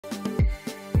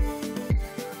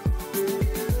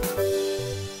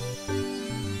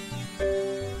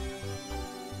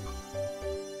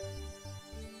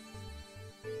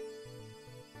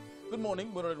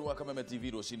Murkomen wa Kameme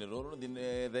TV rucini ruru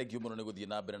thengiu muno ni guthie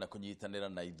na mbere na kunyitanira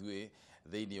na ithui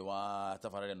thiini wa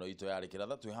tabarĩra no itu yari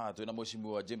kiratha twi haha twi na mucimi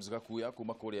wa James Gakuya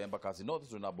kuma kuria Embakasi North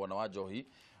twi na bwana wa Njohi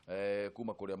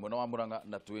kuma kuria mwena wa Murang'a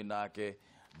na twi nake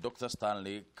Dr.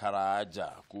 Stanley Karaja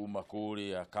kuma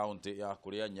kuria county ya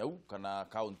kuria Nyau kana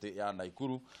county ya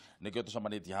Naikuru nikio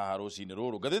tucamanitie haha rucini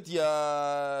ruru ngatheti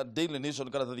ya Daily Nation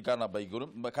karatathi kana baiguru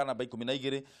kana ba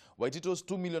 12 Waititos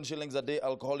 2 million shillings a day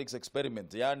alcoholics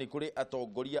experiment yani kuri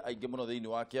atongoria aingi muno thiini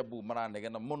wa Kiambu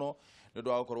maranegena muno ni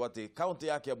ndo gukorwo ati county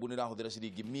ya Kiambu ni rahuthira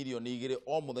ciringi milioni 2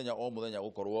 o muthenya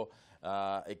gukorwo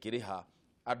ikiriha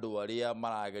andu aria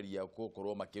marageria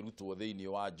gukorwo makirutwo thiini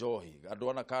wa njohi andu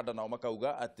ana kanda nao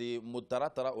makauga ati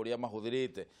mutaratara uria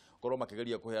mahuthirite korwo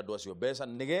makigeria kuhe andu acio mbeca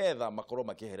nigetha makorwo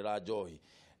makiherera njohi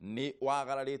ni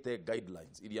wagararite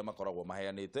guidelines iria makoragwo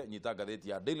maheanite nyita ngatheti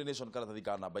ya Daily Nation karatathi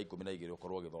kana namba 12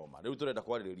 ukorwo githoma riu turenda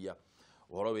kwaririria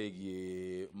uhoro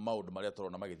wigi maundu maria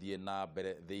turona magithie na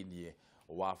mbere thiini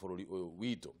wa bururi uyu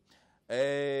witu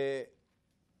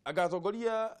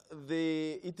agatongoria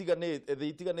the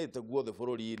itiganite guothe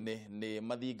bururi-ini ni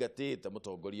mathingatite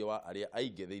mutongoria wa aria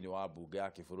aingi thiini wa bunge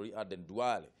ya kibururi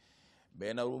Duale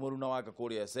bena rumuruna waka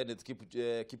kuria Senate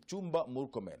Kipchumba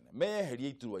Murkomen meheria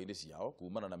iturwa-ini ciao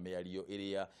kumana na miario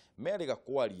iria meriga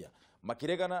kwaria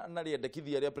makiregana na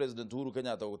riendekithia ria President Uhuru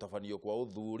Kenyatta gutafanio kwa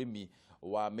uthurimi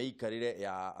wa meikarire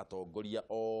ya atongoria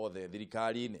othe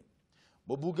thirikari-ini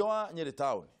mubunge wa Nyeri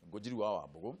Town Ngujiri wa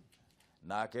Wambugu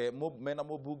nake mena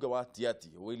mubunge wa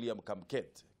Tiati William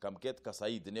Kamket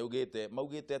Kasaid ne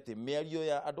maugite ati miario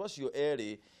ya andu acio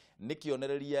eri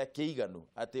nikionereria kiiganu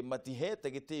ati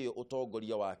matihete gitio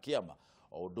utongoria wa kiama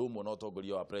o undu umwe no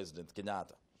utongoria wa President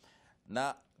Kenyatta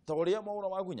na toria maura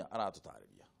magunya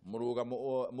aratutariria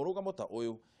murugamo ta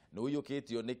uyu ni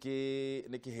uyukitio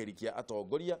nikiherikia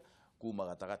atongoria kuma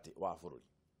gatagati wa bururi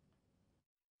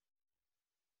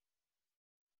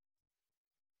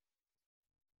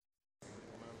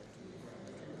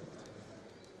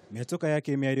Mĩhĩtũka ya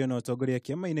kĩmĩario na ũtongoria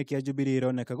kĩama-inĩ kĩa Jubilee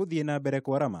ironeka gũthiĩ na mbere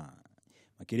kwarama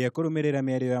makĩria kũrũmĩrĩra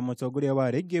mĩario ya mũtongoria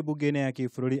wa rĩngĩ bunge-inĩ ya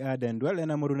kĩbũrũri Duale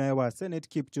na mũrunawe wa Senate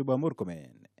Kipchumba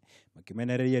Murkomen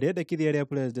makimenereria rĩendekithia rĩa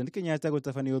President Kenyatta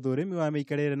gũtabania ũthũrimi wa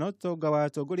mĩikarĩre na ũtonga wa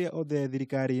atongoria othe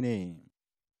thirikari-inĩ.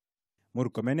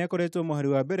 Murkomen akoretwo mũhari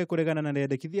wa mbere kũregana na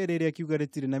rĩendekithia rĩrĩa akiuga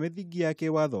rĩtirĩ na mĩthingi ya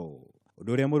kĩwatho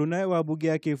ũndũ ũrĩa mũrunawe wa bunge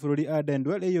ya kĩbũrũri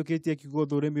Duale ĩyũkĩtie akiuga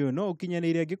ũthũrimi ũyũ no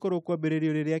ũkinyanĩire angĩkorwo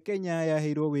kwambĩrĩrio rĩrĩa Kenya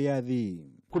yaheirwo wĩyathi.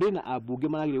 Kũrĩ na ambunge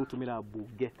maragire gũtũmĩra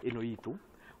bunge ĩno itũ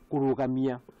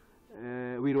kurugamia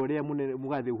wĩra ũrĩa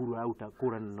mũgathe Uhuru arauta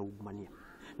kũrana na ungumania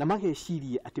na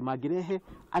mageciria ati mangĩrehe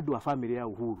andu a family ya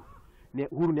Uhuru ni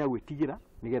agwĩtigĩra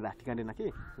nigetha atigane na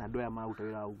andu aya marauta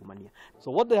wĩra wa ungumania.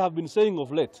 So what they have been saying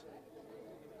of late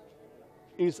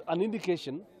is an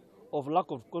indication of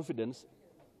lack of confidence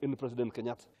in President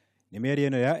Kenyatta. Nĩ mĩario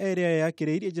ĩno ya area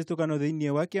yakĩrĩirie njĩtũkano thĩinĩ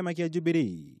wa kĩama kĩa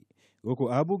Jubilee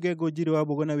gũkũ ambunge Ngũnjiri wa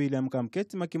Mbogo na William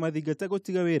Kamket makimathingata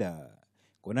gũtiga wĩra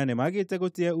kuona nĩ magĩte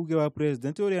gũtia uge wa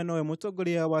President ũrĩa nowe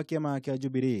mũtongoria wa kĩama kĩa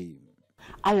Jubilee.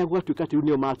 Aya gwatuĩka atĩ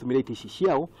nĩo maratũmĩra ici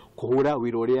ciao kũhũra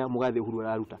wĩra ũrĩa mũgathe Uhuru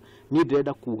araruta. Niĩ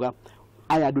ndĩrenda kuga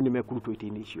aya andu nimekurutwo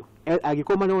ite-inĩ icio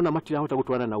angĩkorwo marona matirahota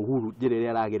gũtwarana na Uhuru njĩra ĩrĩa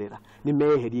aragerera nĩ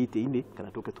meherie ite-inĩ kana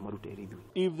tũke tũmarute ithũĩ.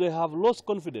 If they have lost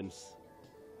confidence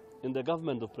in the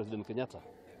government of President Kenyatta,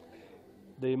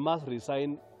 they must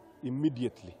resign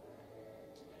immediately,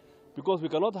 because we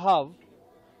cannot have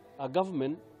a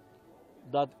government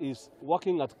that is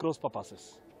working at cross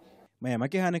purposes. Maya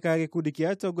makihanĩka gĩkundi kĩa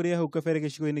atongoria hau kabere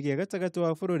gĩcigo-inĩ gĩa gatagatĩ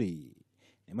wa bũrũri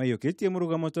nĩ maiyũkĩtie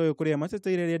mũrugamo ta ũyũ kũrĩa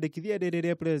mateteire rĩendekithia rĩrĩ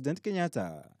rĩa President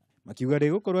Kenyatta makiuga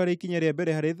rĩgũkorwo arĩ ikinya rĩa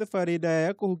mbere harĩ thabarĩ ndaya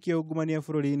ya kũhukia ungumania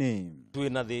bũrũri-inĩ.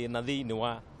 Twĩna thĩna thĩinĩ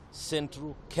wa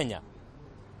Central Kenya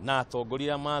na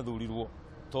atongoria mathurirwo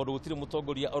tondũ gũtirĩ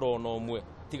mũtongoria orona ũmwe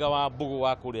tiga wa Mbogo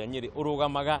wa kũrĩa Nyeri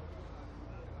ũrũgamaga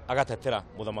agatetera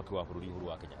mũthamaki wa bũrũri Uhuru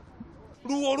wa Kenyatta.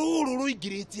 Ruo rũrũ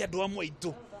rũingĩrĩtie andũ amwe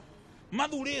aitũ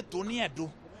mathurĩtwo nĩ andũ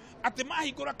atĩ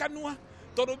mahingũra kanua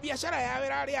tondũ biacara yao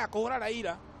ĩrarĩ ya kũhũra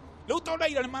Raila rĩu tondũ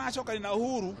Raila nĩ maracokana na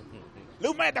Uhuru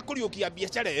rĩu marenda kũriũkia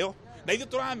biacara ĩyo na ithuĩ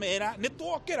tũramera nĩ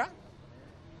tuokĩra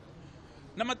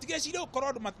na matigeciria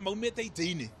gũkorwo andũ maumĩte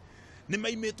ite-inĩ nĩ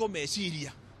maimĩtwo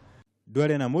meciria.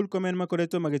 Duale na Murkomen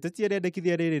makoretwo magĩtetia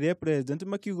rĩendekithia rĩrĩ rĩa President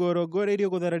makiuga ũrongoreirio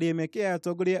gũthararia mĩeke ya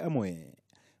atongoria amwe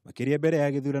makĩria mbere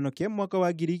ya gĩthurano kĩa mwaka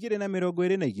wa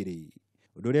 2022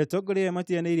 ũndũ ũrĩa atongoria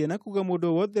matianĩirie na kuga mũndũ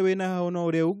wothe wĩna hao no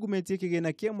ũrĩa ungumĩtie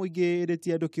kĩgĩna kĩa mũingĩ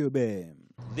ĩrĩtie andũ kĩũmbe.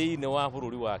 Thĩinĩ wa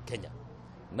bũrũri wa Kenya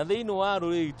na thĩinĩ wa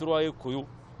rũrĩrĩ rwitũ rwa Gĩkũyũ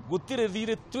gũtirĩ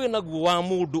thirĩ twĩnaguo wa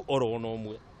mũndũ orona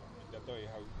ũmwe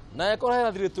na ekora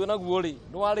hena thirĩ twĩnaguo rĩ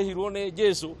nĩ warĩhirwo nĩ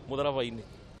Jesu mũtharaba-inĩ.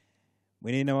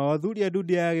 Mwene wa wathuri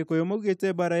adundi ya Gikuyu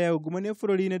maugite bara ya ungumania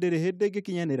bũrũri-inĩ ndĩrĩ hĩndĩ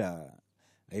ĩngĩkinyanĩra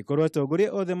aikorwo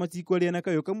atongoria othe matikwaria na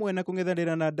kayũ kamwe na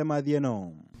kũng'ethanĩra na ndamathi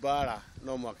ĩno. Bara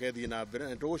no mwaka ĩthiĩ na mbere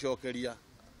na tũgũcokeria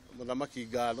mũthamaki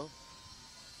ngatho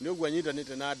nĩ ũguo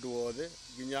anyitanĩte na andũ othe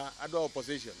nginya andũ a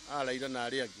opposition araira na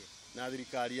arĩa angĩ na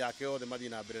thirikari yake othe mathiĩ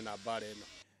na mbere na bara ĩno.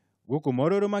 Gũkũ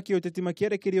morũrũ makĩũteti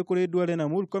makĩarekerio kũrĩ Duale na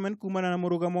Murkomen kumana na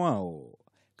mũrũgamo wao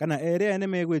kana ere ane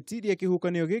megwĩtiria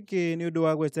kĩhukanio gĩkĩ nĩ ũndũ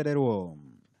wa gwetererwo.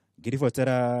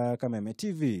 Ngiribotera Kameme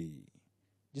TV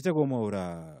njĩtagwo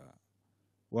Mwaũra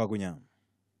Wagunya.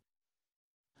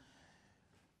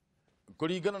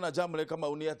 Kũringana na Jamle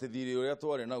Kamau nĩ atĩ thirĩ ũrĩa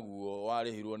twarĩ naguo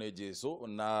warĩhirwo nĩ Jesũ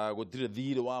na gũtirĩ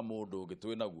thirĩ wa mũndũ ũngĩ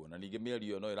twĩ naguo, na ningĩ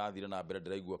mĩario no ĩrathire na mbere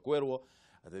ndĩraigua kwerwo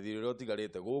atĩ thirĩ ũrĩa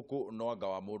ũtigarĩte gũkũ no anga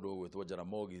wa mũndũ ũgwĩtwo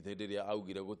Jaramogi hĩndĩ ĩrĩa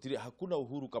augire gũtirĩ hakuna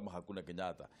Uhuru kama hakuna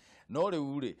Kenyatta. No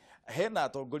rĩu rĩ hena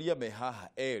atongoria me haha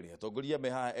erĩ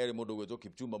mũndũ ũgwĩtwo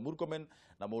Kipchumba Murkomen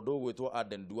na mũndũ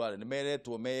ũgwĩtwo Duale nĩ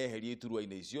meretwo meyeherie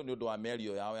iturwa-inĩ icio nĩ ũndũ wa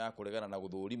mĩario yao ya kũregana na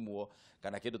gũthũrimwo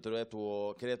kana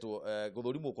kĩndũ kiretwo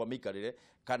gũthũrimwo kwa mĩikarĩre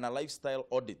kana lifestyle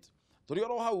audit. Tũrĩ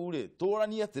oro hau rĩ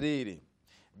tũranie atĩrĩrĩ,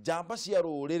 njamba cia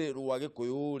rũrĩrĩ rwa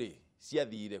Gĩkũyũ rĩ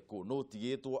ciathire kũ? No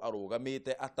tigĩtwo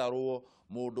arũgamĩte atarwo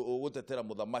mũndũ ũgũtetera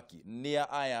mũthamaki nĩa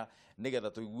aya nĩgetha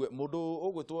tũigue mũndũ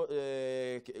ũgwĩtwo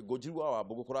Ngũnjiru wa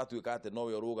Wambũgũ kũratuĩka atĩ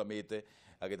nowe ũrũgamĩte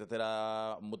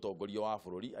agĩtetera mũtongoria wa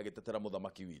bũrũri agĩtetera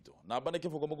mũthamaki witũ. Namba nĩ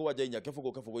kĩbũgũ mũgwanja inya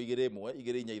kĩbũgũ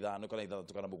 2-1-2-4-5 kana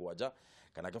 6 kana 7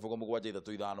 kana kĩbũgũ mũgwanja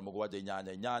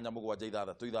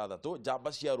 3-5-7-8-8-7-6-6.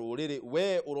 Njamba cia rũrĩrĩ,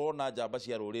 we ũrona njamba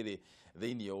cia rũrĩrĩ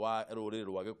thĩinĩ wa rũrĩrĩ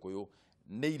rwa Gĩkũyũ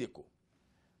nĩ irĩkũ?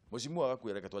 Mheshimiwa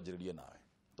Gakuya twanjĩrĩrie nawe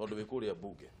tondũ wĩ kũrĩa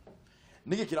mbunge.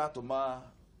 Nĩkĩ kĩratũma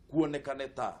kuonekane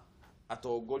ta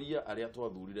atongoria arĩa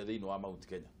twathurire thĩinĩ wa Mount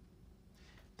Kenya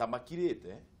ta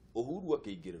makirĩte, Uhuru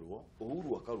akĩingĩrĩrwo,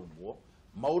 Uhuru akarumwo,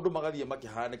 maũndũ magathiĩ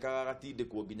makĩhanĩkaga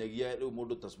gatindĩkwo nginyagia rĩu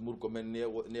mũndũ ta Murkomen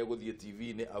nĩ egũthiĩ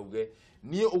TV-inĩ auge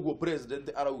niĩ ũguo president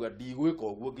arauga ndigwĩka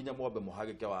ũguo nginya mwambe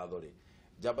mũhagĩke watho rĩ.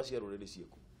 Njamba cia rũrĩrĩ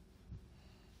ciĩkũ?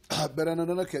 Mbere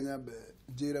na Kenya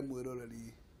njĩre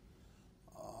mwĩroreri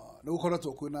nĩ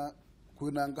gũkoretwo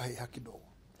kwĩna ngahĩha kidogo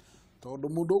tondũ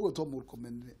mũndũ ũgwĩtwo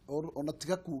Murkomen ona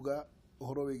tiga kuga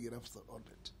ũhoro wĩgiĩ lifestyle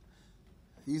audit,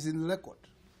 he is in record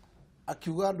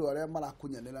akiuga andũ arĩa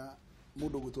marakunyanĩra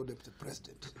mũndũ ũgwĩtwo deputy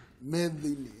president me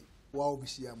thĩinĩ wa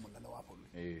obici ya mũnene wa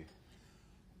bũrũri.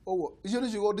 Ũguo icio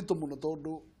nĩ ciugo nditũ mũno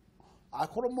tondũ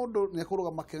akorwo mũndũ nĩ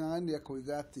ekũrũgama kĩng'ang'ania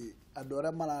kũiga atĩ andũ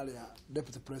arĩa mararĩa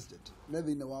deputy president me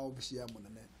thĩinĩ wa obici ya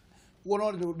mũnene, ũguo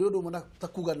no nĩ ũndũ ũmwe ta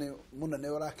kuga nĩ mũnene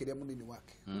ũrakĩrĩa mũnini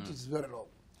wake, which is very wrong.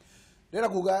 Nĩra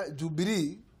kuga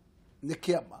Jubilee nĩ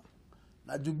kĩama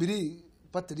na Jubilee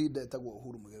party leader etagwo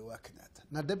Uhuru Muigai wa Kenyatta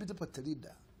na deputy party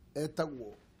leader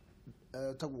etagwo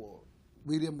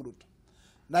William Ruto.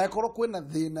 Na ekorwo kwĩna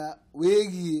thĩna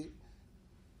wĩgiĩ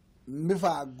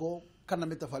mĩbango kana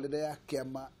mĩtabarĩre ya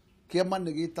kĩama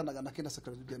nĩ gĩtanaga na kĩna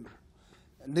secretary general,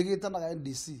 nĩ gĩtanaga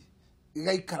NDC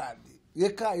gĩgaikara thĩ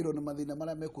gĩkairwo nĩ mathĩna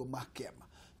marĩa mekuo ma kĩama,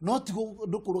 no ti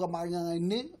kũrũgama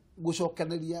ng'ang'ainĩ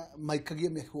gũcokanĩria maikagie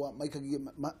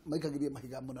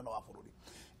mahiga mũnene wa bũrũri.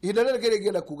 Ihinda rĩrĩ kĩrĩa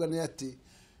ingĩenda kuga nĩ atĩ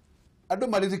andũ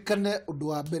maririkane ũndũ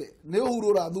wa mbere nĩ Uhuru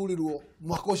ũrathurirwo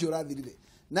mwaka ũcio ũrathirire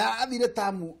na athire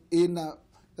tamu ĩna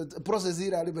process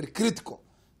irarĩ very critical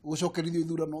gũcokerithio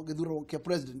gĩthurano kĩa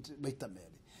president maita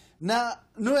merĩ, na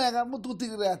nĩ wega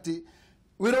mũtutigĩre atĩ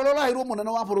wĩra ũrĩa ũraheirwo mũnene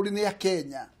wa bũrũri nĩ a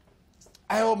Kenya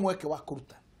aheo mweke wa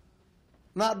kũruta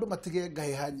na andũ matige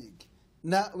ngahĩha nyingĩ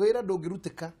na wĩra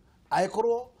ndũngĩrutĩka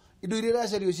angĩkorwo indo iria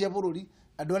iracario cia bũrũri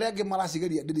andũ arĩa angĩ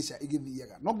maracigeria ndirisha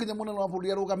igĩthiaga. No nginya mũnene wa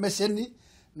bũrũri arũgame ceni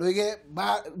no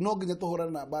nginya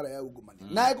tũhũrane na mbara ya ungumania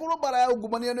na angĩkorwo mbara ya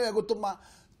ungumania nĩyo ĩgũtũma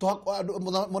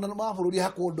mũnene wa bũrũri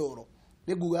hakwo ndoro,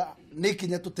 nĩ nguga nĩ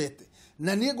ikinya tũtete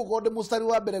na niĩ ngũkorwo ndĩ mũstari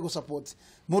wa mbere gũsupport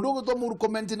mũndũ ũgwĩtwo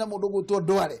Murkomen na mũndũ ũgwĩtwo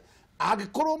Duale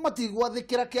angĩkorwo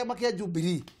matigwathĩkĩra kĩama kĩa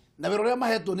Jubilee na wĩra ũrĩa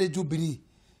mahetwo nĩ Jubilee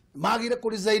magire kũ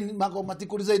resign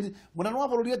matikũ resign mũnene wa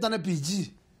bũrũri etane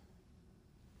PG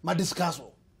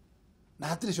madiscusso na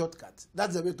hatirĩ shortcut.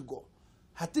 That's the way to go.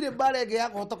 Hatirĩ mbara ĩngĩ ya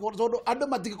kũhota tondũ andũ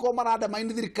matigĩkorwo maranda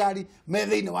maini thirikari me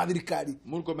thĩinĩ wa thirikari.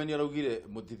 Murkomen araugire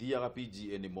mũtithiaga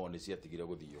PG anymore nĩ ciatigire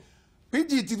gũthio.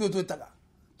 PG tithuĩ twĩtaga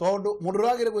tondũ mũndũ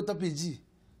ũragĩre gwĩta PG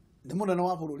nĩ mũnene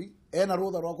wa bũrũri ena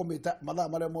rũtha rwa kũmĩta mathaa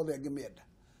marĩa mothe angĩmĩenda.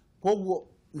 Koguo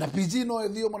na PG no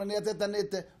ĩthio mũnene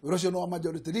atetanĩte wĩra ũcio no wa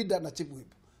majority leader na chief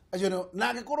whip. Acio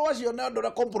na angĩkorwo acio nĩ andũ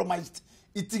arĩa compromised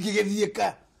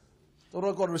itingĩgĩthiĩka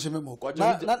tondũ korwo ceme mũhuko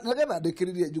na getha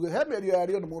ndĩkĩrĩrie njuge he mĩario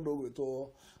yario nĩ mũndũ ũgwĩtwo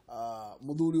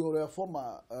mũthuri ũrĩa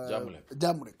former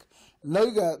Jamlek na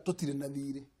iga tũtirĩ na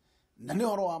thirĩ na nĩ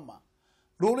ũhoro wa ma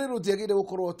rũrĩrĩ rũtiagĩrĩire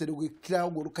gũkorwo atĩ rũgĩkira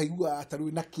ũguo rũkaigua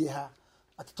atarĩ na kĩeha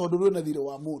atĩ tondũ rwĩna thirĩ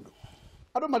wa mũndũ.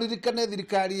 Andũ maririkane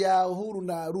thirikari ya Uhuru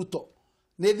na Ruto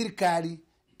nĩ thirikari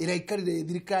ĩraikarire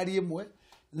thirikari ĩmwe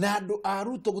na andũ a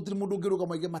Ruto gũtirĩ mũndũ ũngĩrũga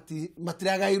maige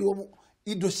matiragairwo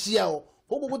indo ciao.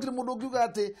 Koguo gũtirĩ mũndũ ũngiuga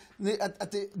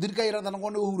atĩ thirikari ĩrathanagwo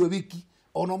nĩ Uhuru wiki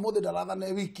ona mũthĩ ndarathana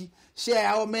wiki share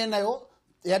yao menayo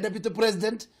ya deputy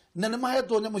president na nĩ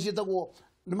mahetwo nyamũ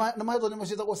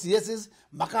ciĩtagwo CSs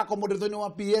makakomodetwo wa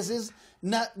PSs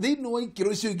na thĩinĩ wa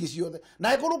ikĩro icio ingĩ ciothe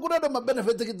na ĩkorwo kũrĩ andũ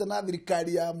mabenefitĩkĩte na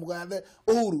thirikari ya mũgathe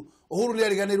Uhuru nĩ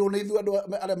ariganĩirwo nĩ ithuĩ andũ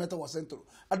arĩa metagwo Central.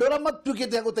 Andũ arĩa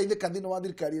matuĩkĩte a gũteithĩka thĩinĩ wa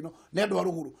thirikari ĩno nĩ andũ a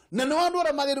rũgũrũ na nĩ andũ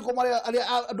arĩa magĩrĩirwo kũmarĩa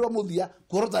andũ a mũthia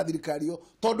kuorota thirikari ĩyo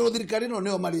tondũ thirikari ĩno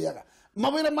nĩyo marĩaga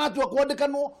mawĩra matua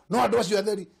kwandĩkanwo no andũ acio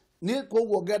atheri. Niĩ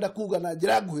koguo ngenda kuga na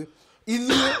njĩra nguhĩ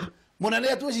ithuĩ mũnene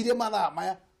atwĩcirie mathaa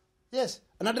maya yes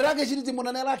na ndĩragĩciriti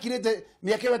mũnene arakirĩte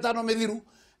mĩaka 5 mĩthiru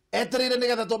etereire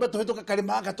nĩgetha twambe tũhĩtũka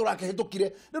karĩma gaka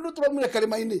tũrakĩhĩtũkire rĩu tũraumire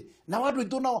karĩma-inĩ na andũ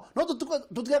aitũ nao no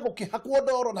tũtige gũkĩhakwo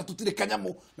ndoro na tũtirĩ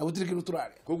kanyamũ na gũtirĩ kĩndũ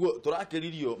tũrarĩa. Koguo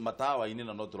tũrakĩririo matawa-inĩ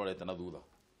na no tũrorete na thutha.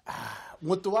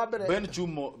 Mũtũ wa mbere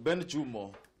Ben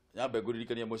Chumo nyambe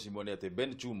ngũririkania mũcimo nĩ atĩ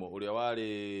Ben Chumo ũrĩa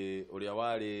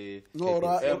warĩ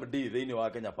MD thĩinĩ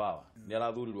wa Kenya Power nĩ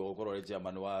arathurirwo gũkorwo arĩ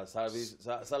chairman wa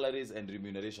Salaries and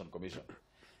Remuneration Commission.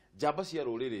 Njamba cia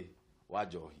rũrĩrĩ wa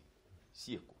njohi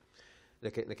ciĩkũ?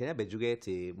 Reke nyambe njuge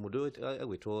atĩ mũndũ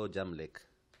agwĩtwo Jamlek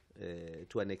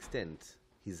to an extent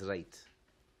he's right.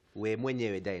 We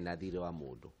mwenyewe ndarĩ na thirĩ wa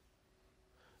mũndũ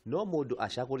no mũndũ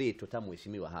acagũrĩtwo ta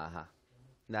mwĩcimiwa haha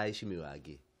na ecimiwa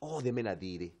angĩ othe mena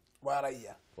thirĩ wa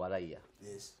raia.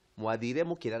 Yes. Mwathire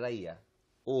mũkĩra raia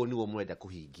ũũ nĩguo mũrenda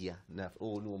kũhingia na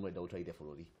ũũ nĩguo mũrenda gũtwarithia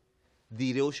bũrũri.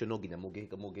 Thirĩ ũcio no nginya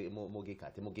mũngĩka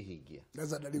atĩ mũngĩhingia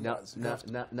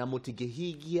na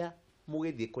mũtingĩhingia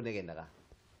mũgĩthiĩ kũnegenaga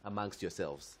amongst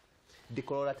yourselves.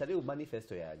 Ndikorora ta rĩu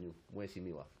manifesto yanyu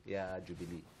mwecimiwa ya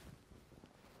Jubilee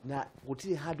na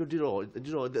gũtirĩ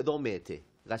handũ thomete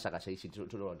gacagaca ici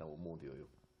tũrona ũmũthĩ ũyũ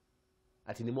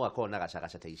atĩ nĩ mũgakorwo na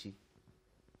gacagaca ta ici.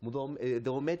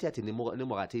 Thomete atĩ nĩ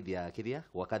mũgateithia kĩrĩa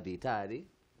gwaka thibitarĩ,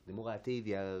 nĩ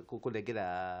mũgateithia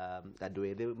kũnengera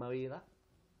andũ ethĩ mawĩra,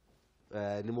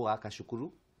 nĩ mũgaka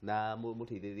cukuru na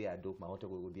mũteithĩrĩrie andũ mahote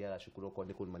gũthiaga cukuru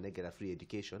okorwo nĩ kũmanengera free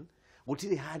education.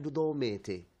 Gũtirĩ handũ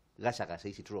thomete gacagaca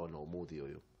ici tũrona ũmũthĩ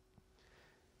ũyũ.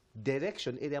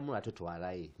 Direction ĩrĩa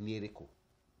mũratũtwara nĩ ĩrĩkũ?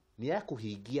 Nĩ ya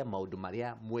kũhingia maũndũ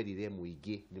marĩa mwerire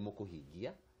mũingĩ nĩ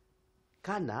mũkũhingia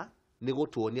kana nĩ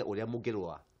gũtuonia ũrĩa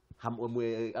mũngĩrũa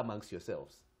amongst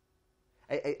yourselves?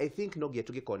 I think no nginya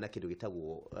tũngĩkorwo na kĩndũ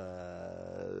gĩtagwo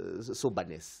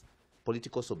soberness,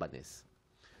 political soberness.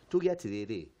 Tuge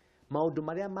atĩrĩrĩ maũndũ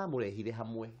marĩa mamũrehire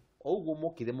hamwe o ũguo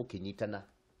mokire mũkĩnyitana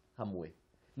hamwe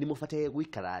nĩ mũbataire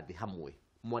gũikara thĩ hamwe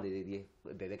mwarĩrĩrie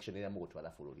direction ĩrĩa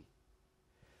mũgũtwara bũrũri.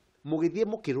 Mũgĩthiĩ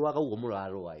mũkĩrũaga ũguo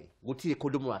mũrarũa gũtirĩ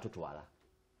kũndũ mũratũtwara.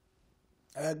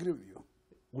 I agree with you.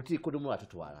 Gũtirĩ kũndũ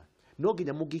mũratũtwara. No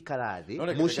nginya mũngĩikara thĩ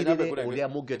mũcirĩre ũrĩa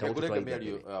mũngĩhota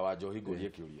gũtũtwara. Wa njohi ngũrie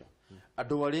kĩũria.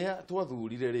 Andũ arĩa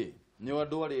twathurire rĩ nĩ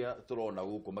andũ arĩa tũrona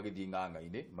gũkũ magĩthiĩ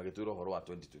ng'ang'a-inĩ magĩtwĩra ũhoro wa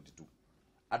 2022.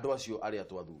 Andũ acio arĩa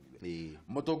twathurire.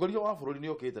 Mũtongoria wa bũrũri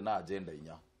nĩ okĩte na agenda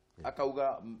 4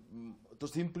 akauga to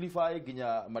simplify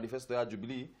nginya manifesto ya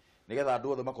Jubilee nigetha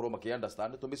andũ othe makorwo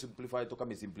makĩ-understand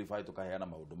tũkami-simplify tũkaheana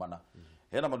maũndũ mana.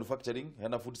 Hena manufacturing,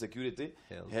 hena food security,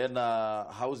 hena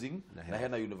housing na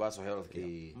hena universal health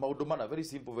care. Maũndũ mana very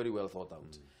simple, very well thought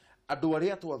out. Andũ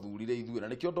arĩa twathurire ithuĩ na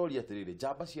nĩkĩo ndoria atĩrĩrĩ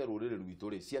njamba cia rũrĩrĩ rwitũ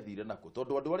rĩ ciathire nako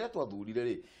tondũ andũ arĩa twathurire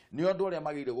rĩ nĩ andũ arĩa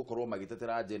magĩrĩire gũkorwo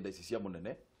magĩtetera agenda ici cia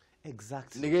mũnene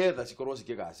nigetha cikorwo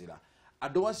cikĩgacĩra.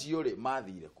 Andũ acio rĩ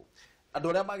mathire kũ?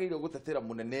 Andũ arĩa magĩrĩire gũtetera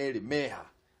mũnene rĩ meha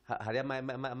harĩa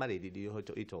marĩrĩrio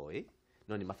itoĩ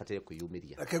no nĩ mabataire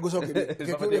kwĩyumĩria. Reke ngũcokerie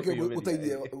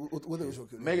gũteithia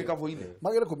gũcokeria mege kabũ-inĩ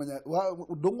magĩrĩire kũmenya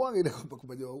ũndũ mwagĩrĩire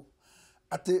kũmenya ũũ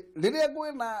atĩ rĩrĩa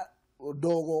kwĩna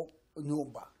ndogo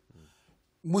nyũmba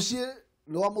mũciĩ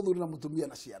nĩ wa mũthuri na mũtumia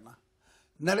na ciana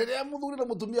na rĩrĩa mũthuri na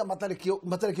mũtumia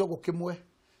matarĩ kĩongo kĩmwe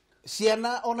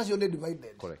ciana onacio nĩ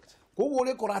divided. Correct. Koguo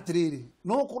ũrĩkora atĩrĩrĩ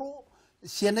no korwo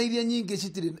ciana iria nyingĩ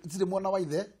citirĩ mwana wa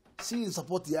ithe in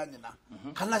support ya nyina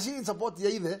kana in support ya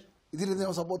ithe itirĩ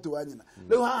nĩ support wa nyina.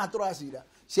 Rĩu haha tũracira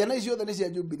ciana icio othe nĩ cia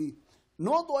Jubilee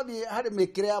no twathiĩ harĩ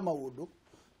mĩkĩre ya maũndũ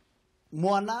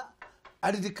mwana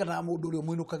aririkana mũndũ ũrĩa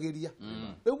mũinũkagĩria.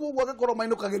 Rĩu ũguo agĩkorwo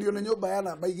mainũkagĩrio nĩ nyũmba ya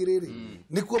namba 2 rĩ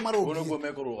nĩkuo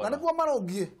marũngie na nĩkuo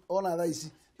marũngie ona thaa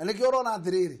ici na nĩkĩo ũrona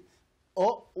atĩrĩrĩ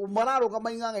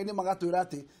mararũgama ing'ang'a-inĩ magatwĩra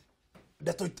atĩ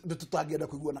tũtangĩenda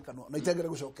kũigua na kanua na itangĩenda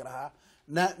gũcokera haha.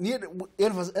 Na niĩ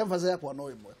emphasis yakwa no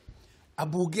ĩmwe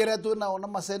Abunge aria twi nao na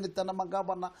maseneta na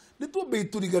magavana ni twambe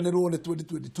ituriganirwo ni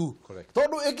 2022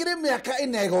 tondu ikiri miaka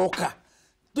ina igoka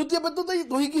tutiambe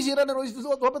tuhingie ciraniro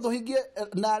icio twambe tuhingie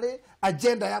nari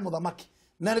agenda ya muthamaki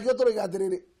na nikio turiga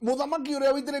atiriri muthamaki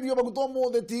uria witiririo maguta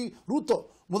mothe ti Ruto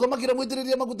muthamaki uria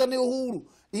mwitiririe maguta ni Uhuru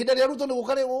ihinda ria Ruto ni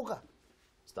gukari guka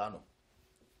Stano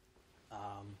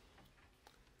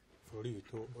bururi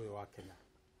witu uyu wa Kenya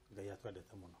ngai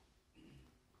atwendete muno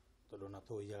tondu na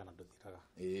tuiyaga na nduthiraga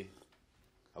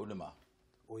au nĩ ma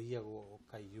uiyagwo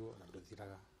ukaiywo na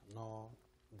nduthiraga no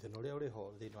thina uria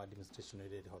uriho thiini wa administration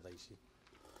iri riho thaa ici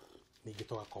ningi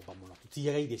tugakomba muno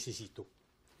tutiyaga irio ici citu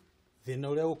thina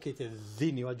uria ukite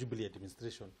thiini wa Jubilee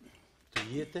administration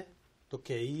tuyite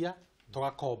tukeiya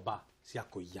tugakomba cia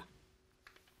kuiya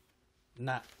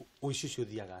na uici cio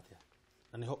thiaga atia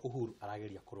na niho Uhuru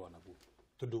arageria kurwa naguo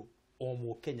tondu o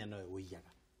mu Kenya noe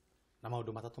uiyaga na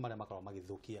maundu matatu maria makorwo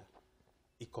magithukia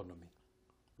economy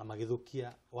na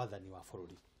magithukia wathani wa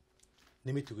bururi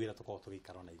ni mitugira tukorwo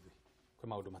tugikara na ithui kwi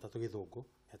maundu matatu githungu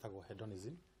etagwo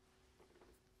hedonism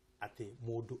ati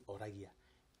mundu oragia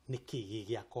niki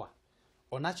giakwa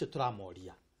onacho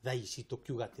turamoria thaa ici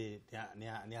tukiuga ati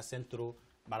ni a central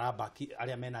marabaki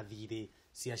aria mena thiri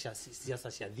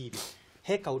siasa cia thiri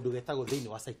he kaundu getagwo thiini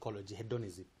wa psychology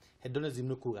hedonism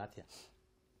ni kuga atia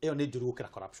iyo ni njurukira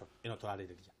corruption ino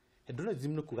turaririria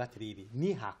hedonism ni kuga atiriri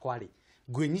ni hakwa ri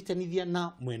ngwinyitanithia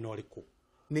na mwena uriku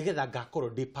nigetha ngakorwo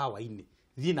ndi power ini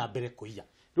thii na mbere kuiya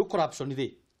riu corruption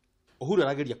ri Uhuru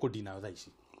arageria kudina thaa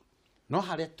ici no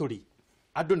haria turi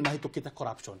andu ni mahitukite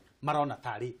corruption marona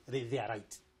tari they are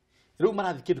right riu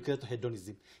marathi kindu kiretwo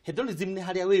hedonism ni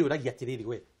haria we uragia atiriri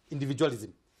we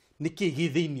individualism niki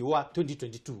githiini wa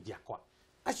 2022 giakwa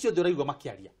acio thura igwa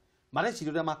makiaria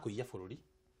mareciria uria makuiya bururi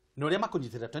na uria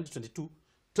makunyitirira 2022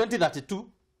 2032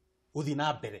 uthi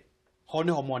na mbere ho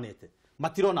niho monete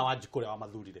matirona Wanjiku uria wa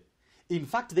mathurire in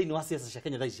fact thiini wa siasa cia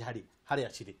Kenya thaa ici hari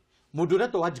aciri mundu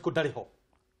uretwo Wanjiku ndariho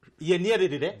ye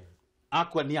nieririre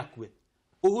akwa ni akue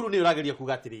Uhuru ni urageria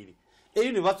kuga atiriri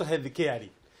universal health care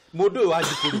mundu uyu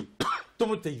Wanjiku ri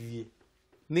tumuteithie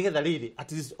nigetha riri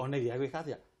at least onege agwika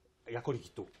atia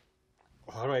gakurigitwo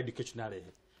haro education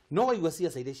arehe no waigua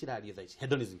siasa iria cirario thaa ici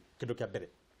hedonism kindu kia mbere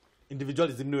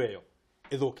individualism ni weyo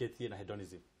ithukitie na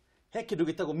hedonism he kindu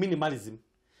gitagwo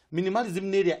minimalism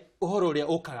ni ria uhoro uria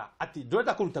ukaga ati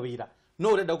ndurenda kuruta wira no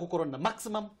urenda gukorwo na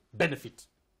maximum benefit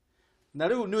na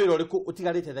riu ni wira uriku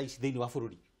utigarite thaa ici thiini wa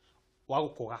bururi wa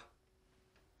gukoga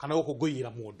kana gukunguyira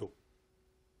mundu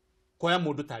koya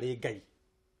mundu tari ngai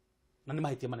na ni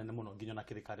mahitia manene muno nginya na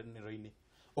kirikaniro-ini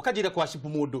ukajira kwa shipu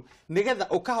mundu nigetha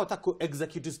ukahota ku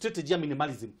execute strategy ya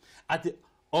minimalism ati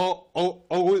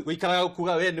wikaraga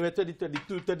kuga we niwe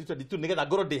 2022 nigetha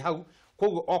ngoro ndi hau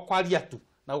koguo okwaria tu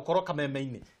na gukorwo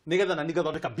kameme-ini nigetha na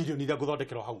nigathondeka bilioni iria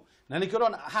guthondekerwo hau na nikio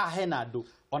rona ha hena andu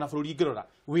ona bururi ngirora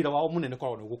wira wao munene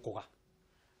korwo ni gukuga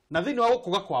na thiini wa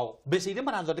gukuga kwao mbeca iria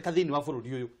marathondeka thiini wa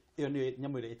bururi uyu iyo ni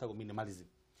nyamu iria itagwo minimalism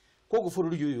koguo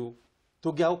bururi uyu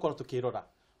tungia gukorwo tukirora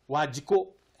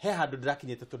Wanjiku he handu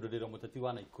ndirakinyite tondu ndiro muteti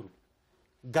wa Naikuru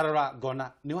ngarora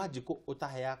ngona ni Wanjiku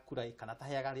utahea kurai kana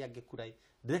taheaga aria angi kurai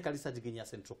ndireka research nginya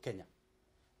Central Kenya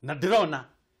na ndirona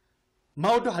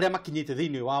maundu haria makinyite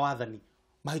thiini wa wathani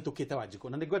mahitukite Wanjiku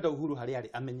na ningwenda Uhuru haria ari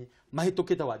amenye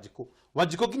mahitukite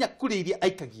Wanjiku nginya kuri iria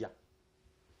aikagia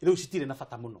riu citire na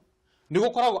bata muno ni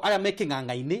gukoragwo aria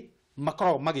meking'ang'a-ini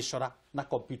makoragwo magicora na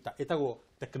computer etagwo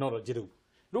technology riu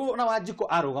na Wanjiku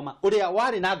arugama uria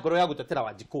wari na ngoro ya gutetera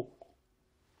Wanjiku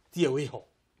tie wiho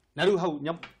na riu hau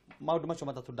maundu macio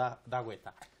matatu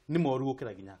ndagweta ni moru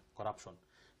gukira ginya corruption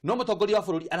no mutongoria wa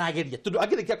bururi arageria tondu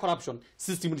angirikia corruption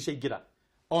system ni ciaingira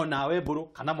ona we mburu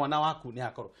kana mwana waku ni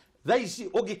akorwo thaa ici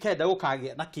ungikenda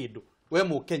gukagia na kindu we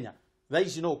mu Kenya thaa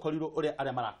ici no ukorirwo uria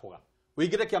aria marakuga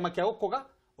wingire kiama kia gukuga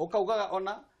ukaugaga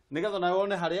ona nigetha na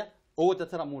wone haria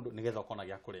ugutetera mundu nigetha ukona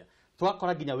gia kuria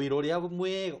twakora ginya wira uria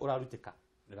mwega urarutika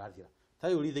nirathira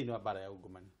tayo uri thiini wa bara ya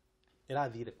ungumani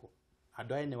irathire ku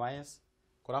andu ene NYS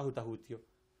kurahuta hutio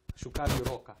shukari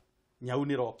uroka nyau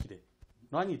ni rokire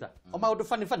no anyita o maundu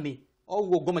fani o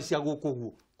ugo ngoma cia guku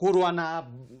guo kurwa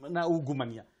na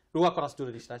ungumania rugakora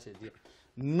story ciracenjia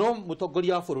no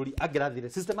mutongoria wa bururi angirathire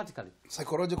systematically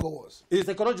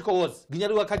psychological wars ginya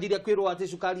riu akajiria kwirwo ati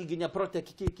shukari ginya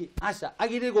protect kiki aca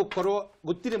agire gukorwo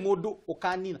gutire mundu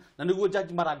ukanina na niguo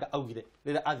Judge Maraga augire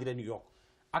rira athire New York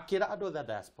akira andu othe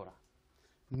diaspora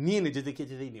nie ni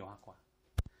njithikite thiini wakwa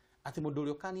ati mundu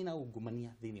uria ukanina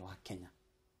ungumania thiini wa Kenya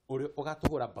uria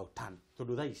ugatuhura bautan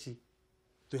tondu thaa ici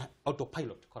tu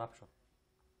autopilot corruption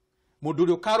mundu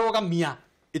uria ukarugamia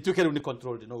ituike riu ni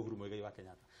controlled no Uhuru Muigai wa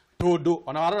Kenyatta tondu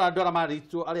ona warora andu aria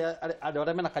maritu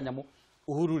aria mena kanyamu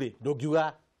Uhuru ri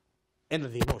ndungiuga ena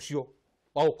thina ucio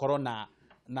wa ukorwo na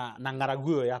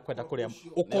ngaragu ya kwenda kuria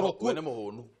ukoroku wene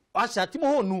muhunu acha ti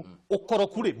muhunu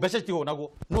ukoroku ri mbeca ti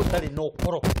naguo no ndari no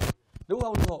ukoroku riu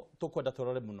hau no tukwenda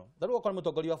turore muno ndaru okora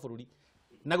mutongoria wa bururi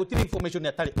na gutiri information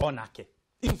atari onake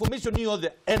information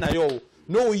yothe ena yo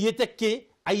no uyete ki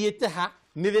ayete ha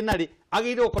ni thinari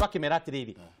agire ukora kimera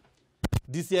atiriri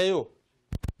DCIO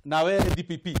nawe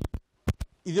DPP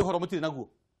ithe horo mutiri naguo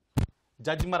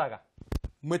Jaji Maraga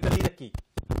mwetanire ki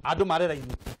andu marera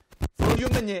ini bururi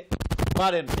umenye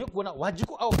Maren ni kuona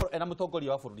Wanjiku au ena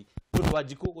mutongoria wa bururi kundu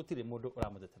Wanjiku gutire mundu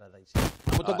uramutetera thaici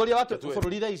mutongoria wa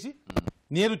bururi thaici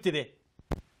ni erutire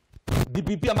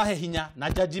DPP amahe hinya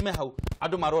na jaji me hau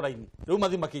andu marora ini riu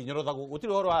mathi makinyorotha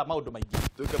gutire horo wa maundu maingi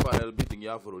tuke panel beating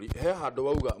ya bururi he handu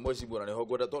wauga mwecibura ni ho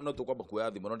ngwenda to no tukwamba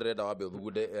kuya thimu no ndirenda wambe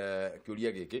uthugunde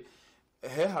kiuria giki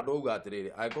he handu wauga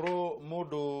atiriri agikorwo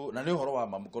mundu na ni horo wa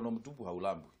mamukono mutupu hau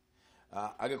lambu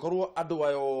agikorwo andu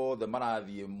ayo the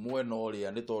marathie mwena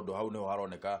uria ni tondu hau niho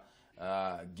haroneka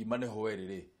ngima ni ho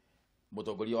eriri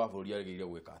mutongoria wa bururi agirire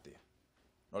gwika atia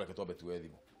no reke twambe tuwe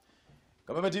thimu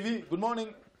Kameme TV good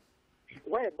morning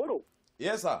we buru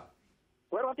yes sir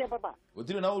wero atia papa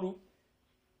utire na uru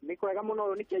ni kwega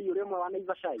muno ni kia yure mwe wa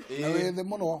Naivashai na wethe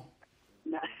muno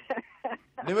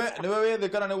niwe wethe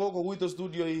kana ni goko gwito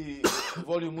studio hii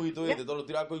volume itu wethe tondu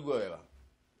tirakuigua wega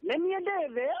ni nie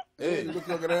ndethe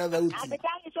ndikuongerera thauti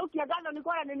andikani cokia ngano ni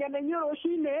kwara ni nene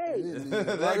rucine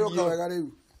thagioka wega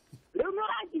riu riu no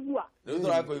rakigua riu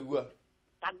turakuigua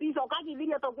kabisa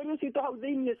ukagithiria tongoria cito hau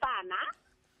thiini sana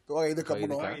twageithika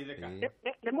muno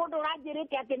ni mundu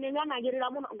uranjirite ati ni nyanagirira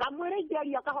muno ngamwira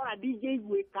itheria kahora DJ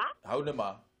gwika hau ni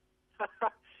ma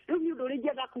riu ni undu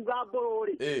ringienda kuga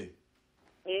mbururi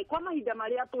kwa mahinda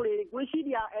maria turi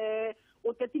gwiciria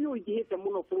uteti ni uingihite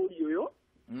muno bururi uyu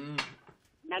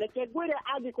na reke ngwire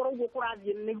angikorwo uguo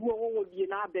kurathie niguo guguthie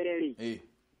na mbere ri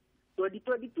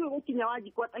 2022 gukinya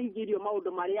Wanjiku atahingirio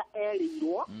maundu maria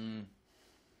erirwo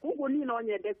koguo ni no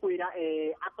nyende kwira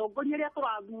atongoria ria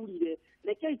turathurire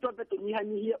reke itombe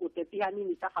tunyihanyihie uteti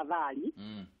hanini tafadhali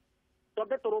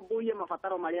tombe turumbuie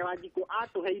mabataro maria Wanjiku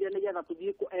atuheire nigetha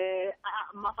tuthie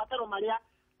mabataro maria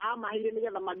amaheire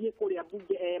nigetha mathie kuria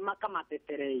bunge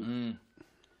makamateterei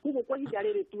koguo kwa ihinda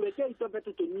riri tu reke itombe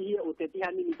tunyihie uteti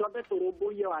hanini tombe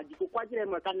turumbuie Wanjiku kwa njira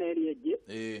imwe kana eri ingi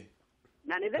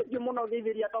na nä thengio må no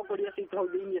gäithä atongoria citå hau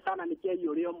thä inä sana nä kä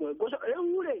aiå rä omwe rä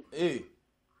u rä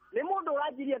nä må ndå å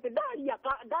ranjirie atä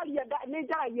ndaria nä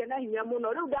njaragia na hinya må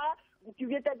no rä u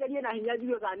ngukiugä te njarie na hinya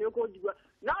thiå kana nä å kå njigua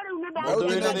no rä u nä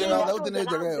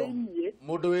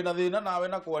må ndå wä na thä na nawe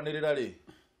na kwanä rä ra rä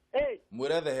mwä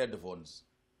rethe headphones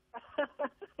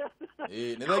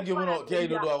nä thengio må no kä ai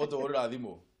nä å ndå wa gå tå hå rä ra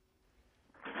thimå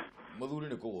må thuri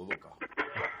nä kå gå thå ka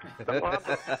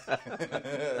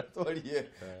twarie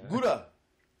ngura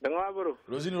ndangwa buru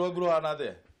rũcinĩ rwa ngura hana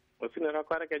atĩa rũcinĩ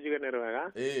rwakwa reke njuge nĩ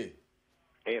rwega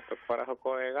tũkora hoko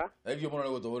wega thengio mũno nĩ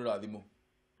gũtũhũrĩra thimũ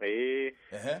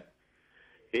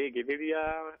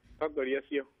ngĩthĩria tongoria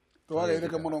cio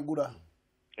twageithĩke mũno ngura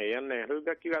ane rĩu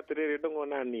ngakiuga atĩrĩrĩ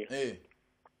ndũng'onanie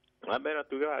wa mbere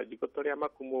tuge Wanjiku tũrĩ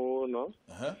amaku mũno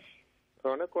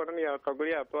tondũ nĩ kuonania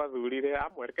atongoria aya twathurire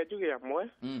amwe reke njuge amwe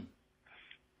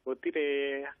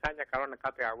gutire kanya karoneka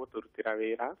atĩ ga gũtũrutĩra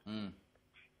wĩra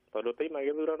tondũ taima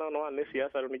gĩthurano no nĩ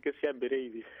ciaca rĩu nĩkĩo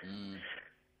ciambĩrĩirie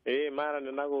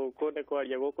marane na gũkũ nĩ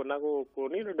kwaria gũkũ na gũkũ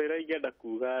niĩ nĩ ndĩra ingĩenda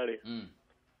kuga rĩ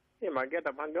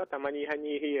mangĩhota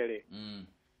manyihanyihie rĩ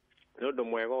nĩ ũndũ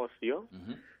mwega ũcio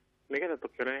nĩgetha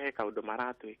tũkĩona he kaũndũ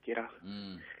maratwĩkĩra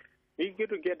ningĩ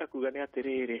ũndũ ngĩenda kuga nĩ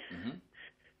atĩrĩrĩ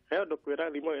he ũndũ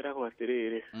kwĩra thimũ ĩragwo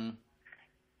atĩrĩrĩ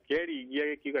kĩeringia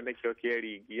gĩkiuga nĩkĩo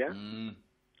kĩeringia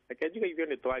reke njuge ithuĩ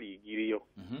nĩ twaringirio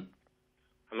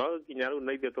no nginya rĩu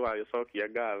na ithuĩ tũgagĩcokia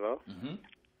ngatho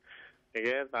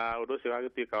nĩgetha ũndũ ũcio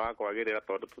wagĩtuĩka wa kwagĩrĩra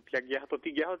tondũ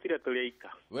tũtingĩahotire tũrĩ aika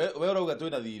we ũrauga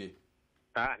twĩna thirĩ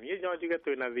niĩ no njuge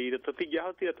twĩna thirĩ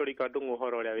tũtingĩahotire tũrĩ aika ndũng'ũ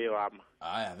ũhoro ũrĩa wĩ wama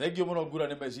aya thengio mũno ngura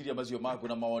nĩ meciria macio maku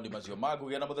na mawoni macio maku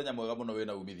gĩa na mũthenya mwega mũno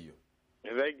wĩna umithio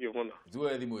thengio mũno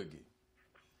tuoe thimũ ĩngĩ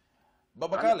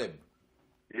baba Caleb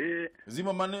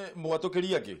zima mane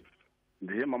mwatũkĩria kĩ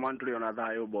ndiye mama ntuli ona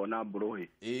thayo bona mbũrũhi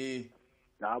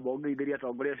na bongeithĩria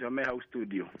atongoria acio me hau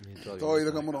studio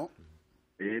twageithĩka mũno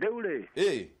rĩu rĩ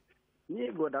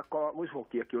niĩ ngwenda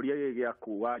gũcokia kĩũria gĩkĩ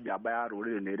gĩaku wa njamba ya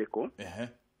rũrĩrĩ nĩ ĩrĩkũ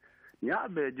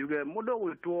nyambe njuge mũndũ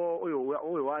ũgwĩtwo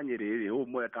ũyũ wa Nyĩrĩ rĩ ũyũ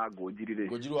mweta Ngũnjiri rĩ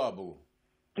Ngũnjiri wa Mbũgũ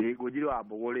Ngũnjiri wa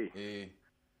Mbũgũ rĩ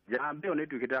njamba ĩyo nĩ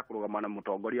ĩtuĩkĩte ya kũrũgama na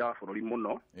mũtongoria wa bũrũri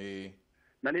mũno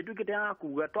na nĩ ĩtuĩkĩte ya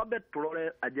kuga twambe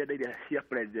tũrore agenda iria cia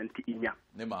president 4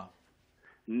 nĩma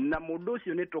na mũndũ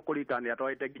ũcio nĩ tũkũritanĩra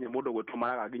twahĩte nginya mũndũ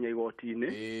gwĩtũmaraga nginya igoti-inĩ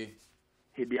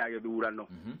hĩndĩ ya gĩthurano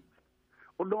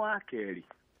ũndũ wa kerĩ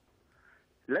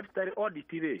lifestyle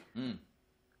audit ri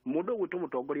mundu gwitwo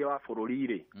mutongoria wa bururi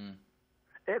ri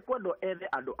ekwendo ethe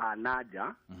andu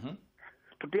anaja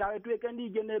tutiawe tweke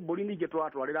ninge ne mburi ninge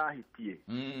twatwarira hitie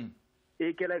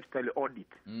eke lifestyle audit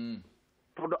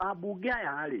tondu ambunge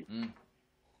aya ri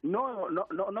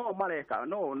no mareka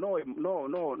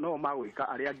no magwika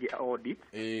aria angi audit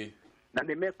na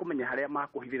nä mekåmenya harä a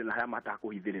makåhithä na harä a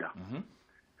matakåhithä rä ra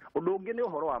å ndå å ngä nä å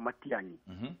horo wa Matiang'i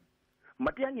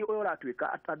Matiang'i å yå å ratuä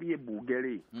ka atathiä mbunge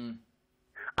rä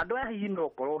andå aya hihi no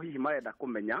korwo hihi marenda kå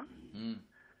menya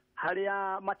harä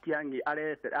a Matiang'i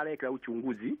arekera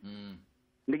uchunguzi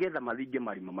nä getha mathinge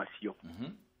marima macio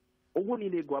å guo ni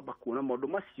nä ngwamba kuona maå ndå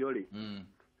macio rä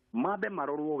mambe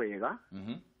marorwo wega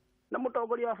na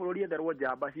mutongoria wa bururi etherwo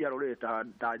njamba cia ruriri ta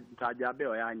njamba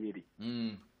ĩyo ya Nyeri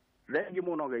thengi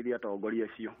muno geithia atongoria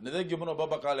acio nĩ thengi muno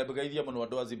baba Caleb geithia muno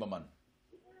andũ a Zimmerman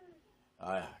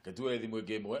aya ketue thimũ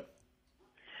ĩngĩ ĩmwe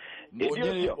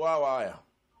Munyeri wa waya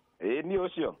ni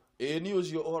ũcio ni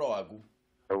ũcio ũhoro waku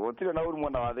gũtirĩ na ũrumo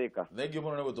na wathĩka thengi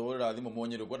muno nĩ gũtũhũrĩra thimũ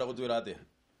Munyeri kwenda gũtwĩra atĩa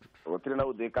gũtirĩ na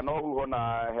ũthĩka no huho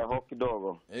na heho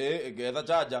kidogo ngetha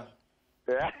chaja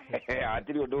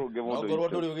atiri ũndũ ũngĩ mũndũ ngorwo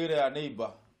ndũrĩ ũgĩre ya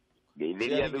neighbor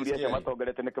geithĩria athuri acio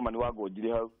matongerete nĩ Kimani wa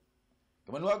Ngũnjiri hau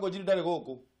Kimani wa Ngũnjiri ndarĩ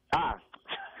gũkũ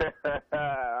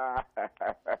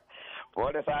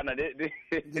pole sana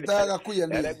ngitaga kuya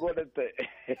ni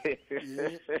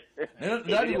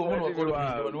ndari muno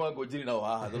kũrũa Kimani wa Ngũnjiri na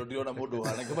haha tondũ ndirona mũndũ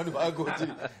hana Kimani wa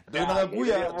Ngũnjiri twĩna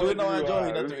gakuya twĩna wa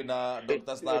Njohi na twĩna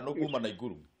Dr. Stano kuma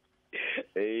Naikuru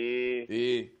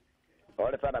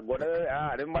pole sana ngone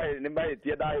nĩ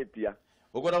mahĩtia ndahĩtia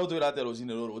ukwenda gutwira atia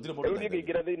rucini ruru utire mundu ngi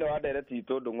ngira thiine wa ndereti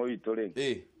itu ndungu witu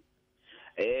ri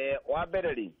wa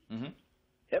mbere ri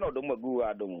hena undu mwe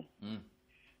nguga ndungu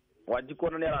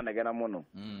Wanjikũ ni aranegena muno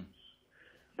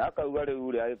ndakauga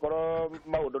riu ri agikorwo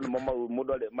maundu nimo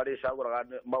mundu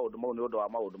maricaguraga maundu mau ni undu wa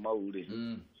maundu mau ri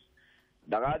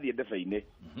ndagathie ndebe-ini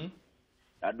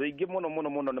andu aingi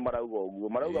muno ni marauga uguo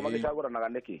marauga magicaguranaga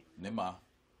niki nima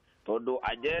tondu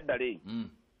agenda ri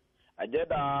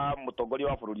agenda mutongoria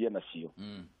wa bururi nacio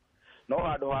no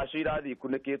handu hacio irathi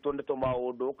kunikitwo ni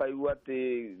tumaundu ukaigua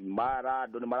ati mara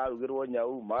andu ni mararugirwo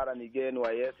nyau mara ninge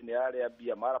NYS ni aria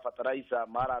bia mara fertilizer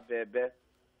mara bebe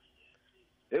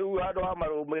riu handu ha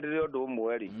marumirire undu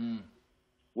umwe ri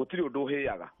gutiri undu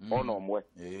hiaga ona umwe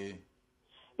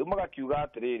riu magakiuga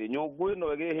atiriri nyungu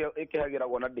ino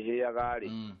ikihagiragwo na ndihiaga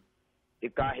ri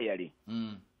ikahia ri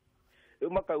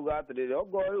riu makauga atiriri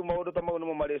ogo riu maundu ta mau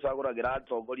nimo maricaguragira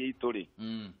atongoria itu ri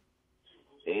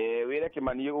wire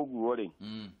Kimani uguo ri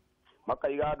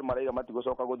makaiga andu maraiga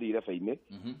matigucoka guthii rebe-ini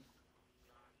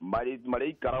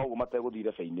marikara uguo mateguthii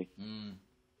rebe-ini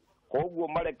koguo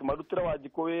marutire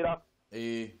Wanjikũ wira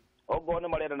ogo ni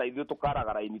marenda na ithuĩ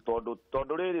tukaraga raini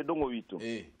tondu riri ndungu witu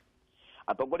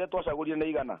atongoria twacagurire na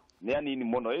igana ni anini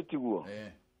muno itiguo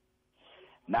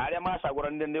na aria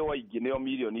macaguranire ni waingi nio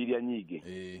milioni iria nyingi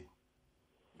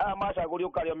macaguri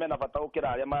ukario mena bata gukira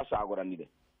aria macaguranire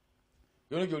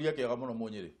yo ni kiuria kiega muno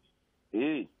Munyeri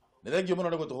ni thengio muno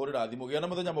ni gutuhurira thimu gia na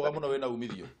muthenya mwega muno wina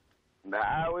umithio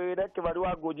na wire Kimani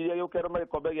wa Ngũnjiri agukero na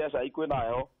gikombe gia cai kwina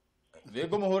heho ni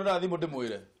ngumuhurira thimu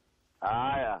ndimwire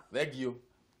aya thengio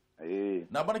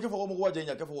namba nĩ kĩbũgũ mũgwanja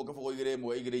inya kĩbũgũ igĩrĩ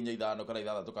ĩmwe igĩrĩ inya ithano kana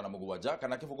ithathatũ kana mũgwanja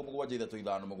kana kĩbũgũ mũgwanja ithatũ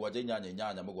ithano mũgwanja inyanya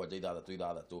inyanya mũgwanja ithathatũ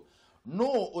ithathatũ no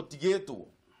ũtigĩtwo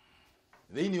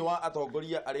thĩinĩ wa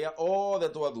atongoria arĩa othe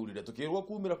twathurire tukĩrwo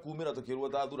kumĩra tukĩrwo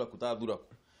tathuraku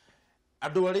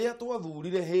andũ arĩa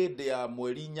twathurire hĩndĩ ya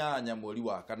mweri nyanya mweri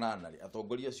wa kanana rĩ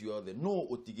atongoria acio othe no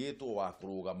ũtigĩtwo wa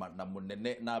kũrũgama na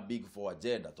mũnene na big four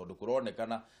agenda tondũ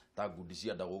kũronekana ta ngundi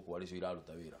cia nda gũkũ arĩcio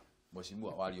iraruta wĩra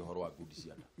Mheshimiwa wari ũhoro wa ngundi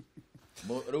cia nda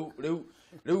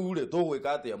rĩu rĩ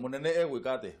tũgwĩka atĩa mũnene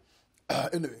egwĩka atĩa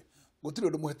anyway gũtirĩ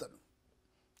ũndũ mũhĩtanu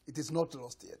it is not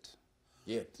lost yet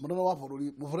mũnene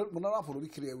wa bũrũri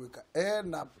kĩrĩa gwĩka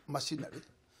ena machinery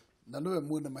na nĩwe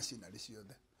mwene machinery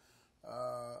ciothe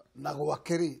na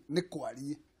gwake rĩ nĩ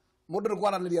kwarie mũndũ nĩ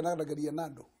kwaranĩria nagerageria na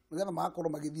andũ nĩgetha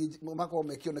magakorwo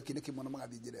mekĩoneki-inĩ kĩmwe na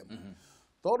magathiĩ njĩra ĩmwe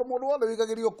tondũ mũndũ wothe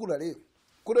wĩkagĩrio kura rĩ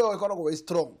kura ĩyo ĩkoragwo wĩ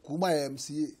strong kuma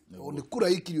MCA nĩ kura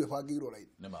ikirio ĩbangĩirwo raini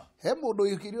he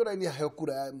mũndũ ikirio raini aheo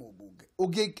kura ya mũmbunge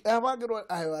ũngĩ abangĩrwo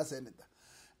aheo ya senator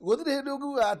gũtirĩ hĩndĩ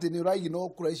ũngiuga atĩ nĩ ũraigi no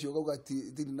kura icio ũgauga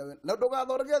tiri nawe na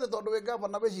ndũgathondeke atĩ tondũ wĩ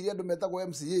gavana wĩciria andũ metagwo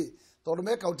MCA tondũ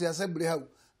me county assembly hau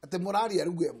atĩ mũraria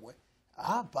ruga ĩmwe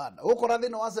hapana ukora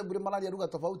thĩinĩ wa assembly mararia ruga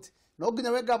tofauti no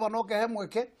nginya we gavana ũkehe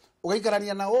mweke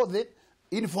ũgaikarania na othe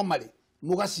informally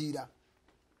mũgacira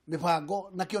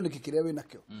mibango na kĩoneki kĩrĩa wĩ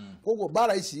nakĩo koguo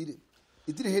bara ici rĩ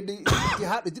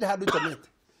itirĩ handũ itomete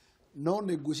no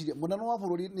nĩ ngwĩciria mũnene wa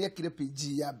bũrũri nĩ ekire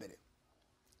PG ya mbere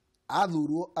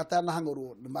athurwo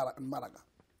atanahang'orwo nĩ maraga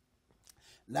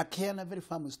na keana very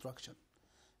firm instruction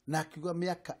na kiuga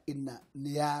miaka ina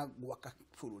ni ya gwaka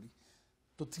bururi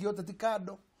tutigiote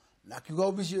tikado na kiuga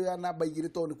officio ya namba igire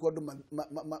to ni kwa andu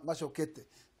macokete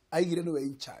aigire niwe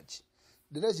in charge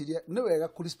ndĩreciria nĩ wega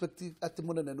ku respect ati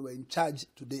munene niwe in charge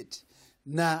to date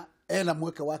na ena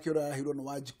mweke wake ura arahirwo ni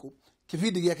Wanjiku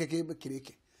kibindi giake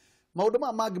kirike maundu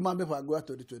mangi ma mibango ya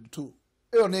 2022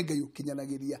 iyo nĩ ngai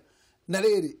ukinyanagiria na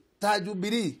riri ta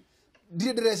Jubilee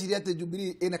ndire ndĩreciria ati Jubilee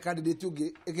ina candidate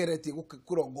ungi igeretie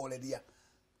kurongoreria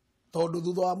tondu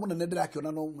thutha wa munene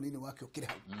ndirakiona no munini wake ukire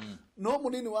hau no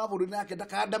munini wa bururi nake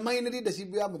ndakandamaine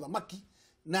leadership ya muthamaki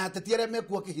na atetiare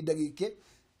mekuwa kihinda gike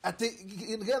ati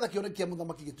getha kionekia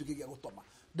muthamaki gituike gia gutoma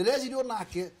ndĩreciria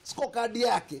nake scorecard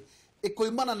yake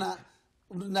ikoimana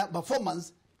na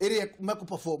performance area meku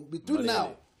perform between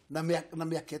now na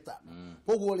miaka itano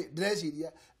koguo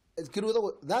ndĩreciria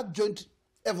kirutha that joint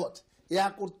effort ya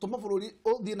gutuma bururi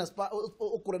uthie na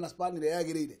ukure na span ile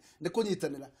yagirire ni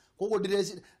kunyitanira koguo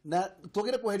ndĩreciria na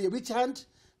tugire kuheria witch hunt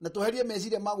na tuherie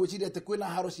meciria magwiciria ati kwina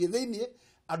haro cie thiini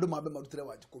andu mambe marutire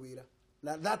Wanjiku wira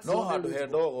na that's no handu he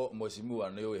ndogo mwecimu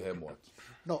ni uyi he mwaki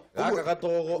no gaka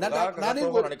gatogo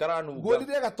na ni karanunga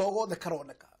ngolire gatogo the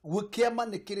karoneka gwikiama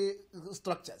ni kiri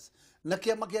structures na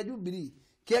kiama kia Jubilee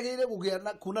kiagire kugia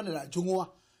na kunanira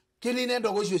njungwa kinine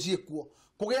ndogo icio ciekuo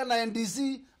kugia na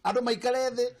NDC andu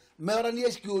maikare thi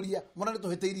meoranie ciuria mona ni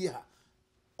tuhiteirie ha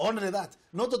only that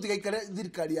no tutigaikare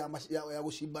thirikari ya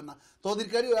gucimbana to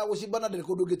thirikari ya gucimbana ndiri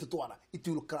kundu ngitutwara it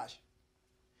will crash.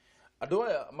 Andu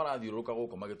aya marathiuruka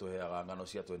guku magituheaga ngano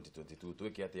cia 2022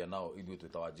 twike atia nao ithuĩ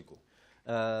twita Wanjiku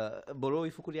boro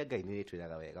ibuku ria Ngai ni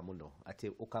ritwiraga wega muno ati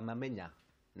ukamamenya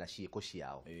na ciiko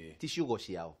ciao ti ciugo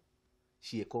ciao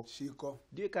ciiko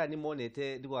ndiika ni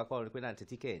monete ndigwakorwo kwina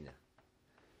anteti Kenya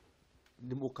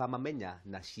ni ukamamenya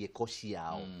na ciiko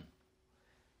ciao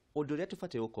undu ria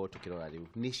tubatie gukorwo tukirora riu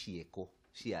ni ciiko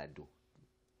cia andu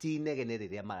ti negene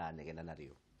riria maranegena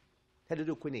nario hendu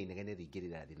riu kwina inegene ringi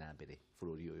rirathi na mbere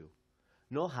bururi uyu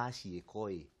no ha ciiko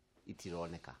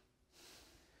itironeka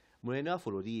munene wa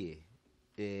bururi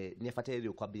ni abatie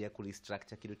riu kwambia ku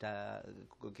restructure kiruta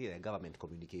government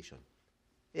communication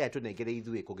tunengere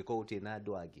ithuĩ kũngĩkorwo gũtirĩ na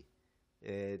andũ angĩ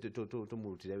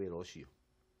tũmũrutire wĩra ũcio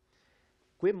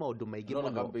kwĩ maũndũ maingĩ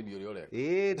mũno campaign ũrĩa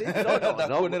ũreka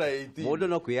mũndũ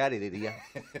no kwĩyarĩrĩria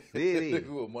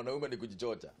rĩrĩ mwanaume ni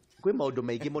kujichocha kwĩ maũndũ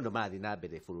maingĩ mũno marathiĩ na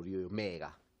mbere bũrũri ũyũ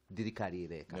mega thirikari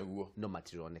ĩreka no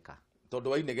matironeka tondũ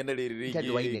wa inegene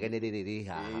rĩrĩ rĩ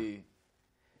haha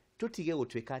tutige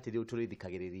gũtuĩka atĩ rĩu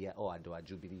tũrĩthikagĩrĩria o andũ a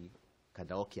Jubilee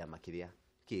kana o kĩama kĩrĩa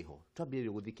kĩho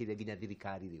twambĩrĩrie gũthikĩrĩria nginya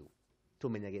thirikari rĩu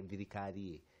tumenyage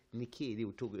thirikari niki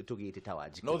riu tugite ta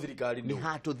Wanjiku no thirikari ni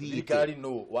hatuthite thirikari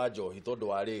no wa Njohi tondu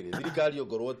wa riri thirikari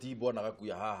ongorwo ti Bwana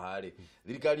Gakuya haha ri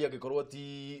thirikari angikorwo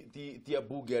ti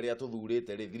abunge aria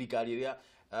tuthurite ri thirikari iria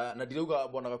na ndirauga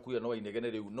Bwana Gakuya no inegene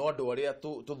riu no andu aria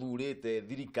tuthurite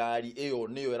thirikari iyo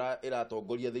niyo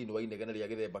iratongoria thiini wa inegene ria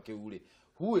githemba kiu ri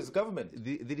who is government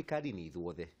thirikari ni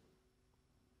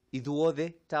ithuothe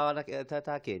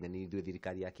ta Kenya ni ithuĩ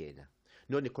thirikari ya Kenya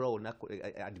no ni koragwo na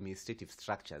administrative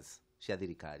structures cia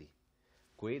thirikari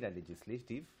kwina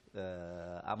legislative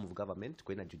arm of government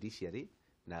kwina judiciary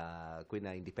na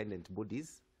kwina independent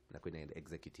bodies na kwina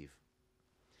executive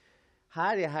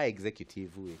haria ha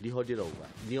executive niho ndirauga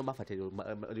nio mabatari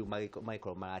riu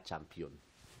maikorwo mara champion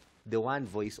the one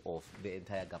voice of the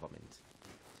entire government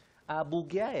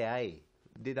abunge aya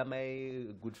ndina my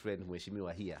good friend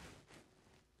mheshimiwa here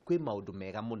kwi maundu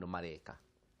mega muno mareka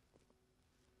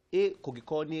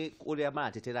kugikoni uria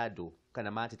maratetera andu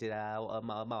kana maratetera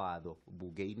mawatho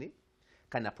bunge-ini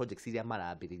kana projects iria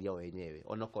marambiriria o wenyewe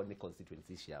onoko ni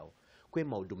constituencies ciao kwi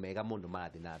maundu mega muno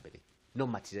marathi na mbere no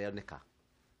matironeka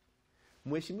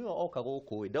mheshimiwa oka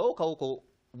guku ndoka guku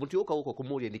muti oka guku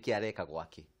kumuria niki areka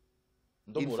gwake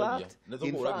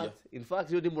in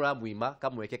fact yo ndimuramuima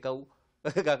kamweke kau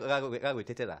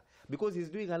gagwitetera because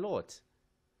he's doing a lot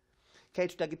kai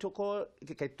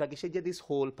tutagishenjia this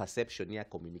whole perception ya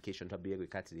communication tabia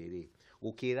gwikati riri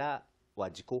ukira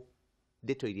Wanjiku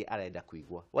ndeto iria arenda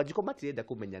kuigwa Wanjiku matirenda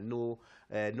kumenya no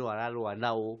ararwa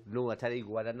nao no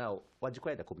atariguana nao Wanjiku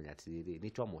arenda kumenya atiriri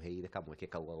ni twamuheire kamweke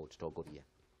kau ga gututongoria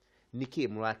niki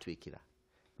muratwikira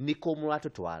niko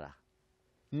muratutwara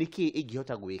niki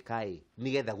ingihota gwika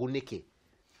nigetha gunike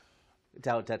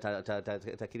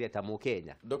ta kiria ta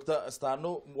Mukenya Dr.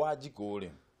 Stano Wanjiku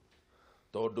ri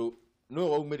tondu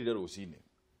no waumirire rucini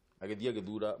agithia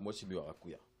agithura Mheshimiwa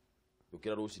Gakuya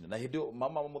ukira rucini na hindio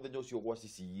mama muthenya ucio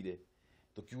gwacicire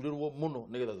tukiurirwo muno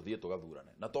nigetha tuthie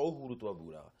tugathurane na to uhuru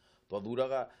twathuraga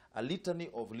twathuraga a litany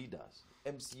of leaders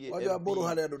MCA waja boro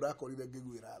hale andu ndakorire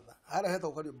ngiguira tha hara heta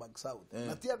ukario Bank South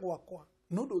na tia gwakwa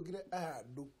no ndugire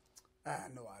andu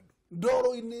no andu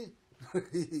ndoro-ini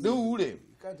riu ri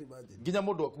nginya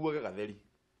mundu akuaga gatheri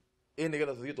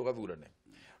nigetha tuthie tugathurane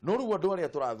no riu andu aria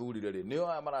turathurire ri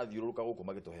nio marathiururuka guku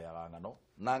magituheaga ng'ano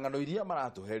na ng'ano iria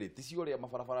maratuhe ri ti cio ria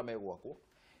mabarabara megwakwo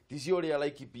ti cio ria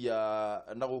Laikipia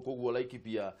na guku guo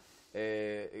Laikipia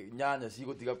nyanya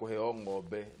cigutiga kuheo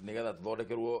ng'ombe nigetha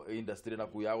tuthondekerwo industry na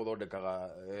kuya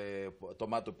guthondekaga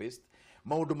tomato paste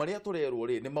maundu maria turerwo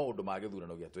ri ni maundu ma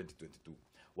githurano gia 2022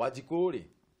 Wanjiku ri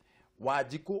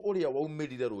Wanjiku uria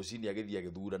waumirire rucini agithia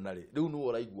agithurana ri riu no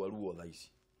uraigua ruo tha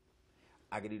ici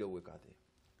agirire gwika atia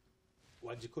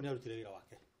Wanjiku ni arutire wira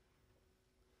wake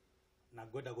na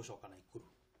ngwenda gucoka na Ikuru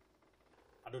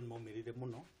andu ni maumirire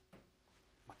muno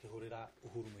makihurira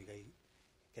Uhuru Muigai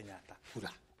Kenyatta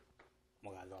kura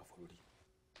mugatho wa bururi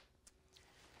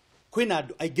kwina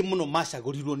andu aingi muno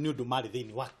macagurirwo ni undu mari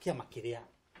thiini wa kiama kiria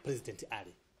president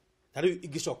ari tariu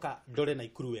ingicoka ndore na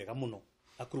Ikuru wega muno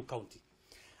Nakuru County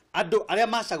andu aria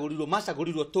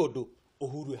macagurirwo tondu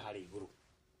Uhuru hari iguru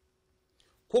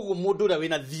koguo mundu uria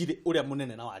wina thiri uria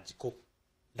munene na Wanjiku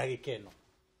ndagika ino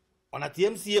ona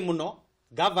TMCA muno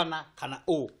governor kana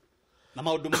na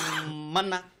maundu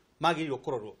mana magirirwo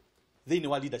kurorwo thiini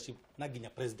wa leadership na ginya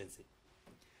presidency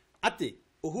ati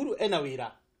Uhuru ena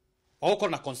wira oko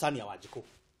na concern ya Wanjiku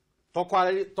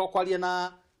tokwaria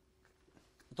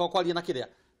na kiria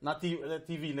na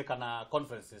TV ne kana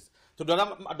conferences tudora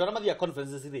mathia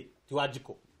conferences ri ti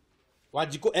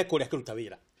Wanjiku ekuria kiruta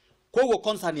wira koguo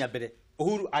concern ya mbere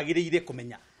Uhuru agiriire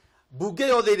kumenya bunge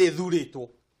yothe iri thuritwo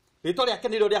rito riake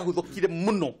niro ria huthukire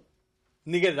muno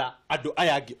nigetha andu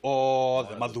aya angi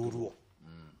othe mathurwo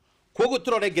koguo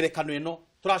turore ngerekano ino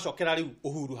turacokera riu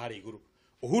Uhuru hari iguru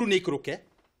Uhuru ni ikuruke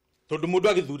tondu mundu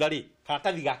agithura ri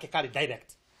karatathi gake kari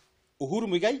direct Uhuru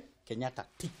Muigai Kenyatta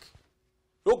tick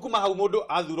rukuma hau mundu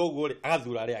athura uguo ri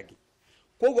agathura ri angi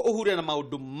koguo Uhuru na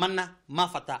maundu mana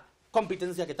mafata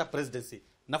competence yake ta presidency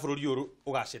na bururi uru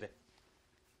ugacire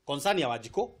concern ya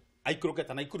Wanjiku aikuruke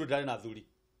tana Ikuru ndari na thuri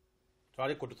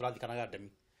turari kundu turathikanaga ndemi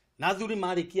na thuri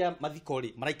marikia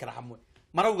mathikori maraikara hamwe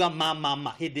marauga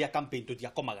mama hindi ya campaign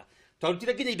tutiakomaga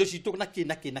twarutire nginya indo citu naki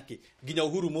nginya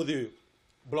Uhuru muthi uyu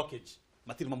blockage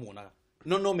matiri mamuonaga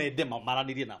no mende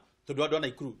maranirie na tondu andu ana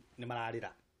Ikuru ni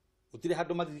mararira utire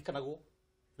handu mathikanago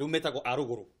riu metagwo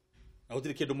aruguru na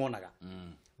utire kindu monaga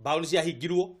bauni cia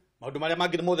hingirwo maundu maria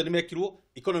mangi mothe ni mekirwo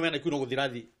economy na Ikuru no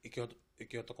guthirathi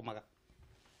ikihotokomaga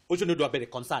ucio ni undu wa mbere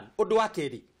concern undu wa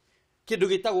keri kindu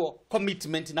gitagwo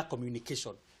commitment na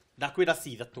communication ndakwira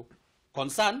ci ithatu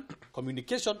concern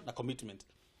communication na commitment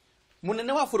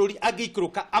munene wa bururi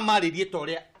angiikuruka amaririe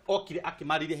toria okire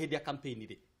akimaririe hindi ya campaign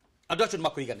ri andu acio ni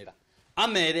makuiganira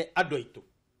amere andu aitu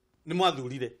ni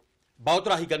mwathurire bao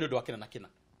turahinga ni undu wa kina na kina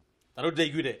taro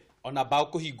ndaiguire ona bao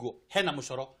kuhingwo hena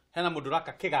mucoro hena mundu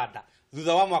raka kiganda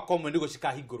thutha wa mwaka umwe nigo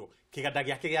cikahingurwo kiganda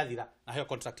giake giathira na heo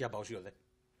contract ya bao ciothe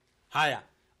haya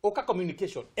oka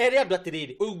communication ere andu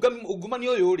atiriri ungumani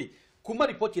uyu ri kuma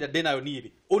report ira denayo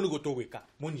niri oni gutugwika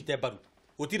munyite baru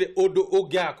utire undu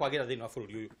ungiaga kwagira thiini wa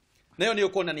bururi uyu nayo ni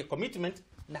ukona ni commitment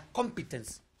na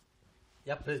competence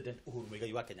ya president Uhuru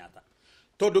Muigai wa Kenyatta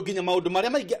tondu nginya maundu maria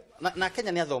maingi na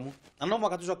Kenya ni athomu na no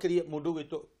mwaka tucokerie mundu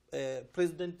gwito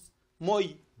president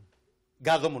Moi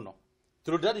gatho muno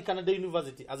turudari Canada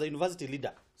University as a university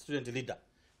leader student leader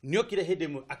niokire hindi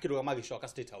mu akiruga magicoka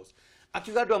State House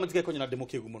akiuga andu amatige konyana demo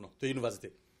kigu muno to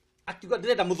university akiuga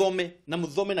ndirenda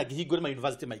muthome na gihingure ma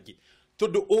university maingi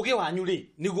tondu uge wanyu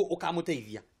ri niguo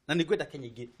ukamuteithia na nigwenda Kenya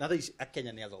ingi na thaici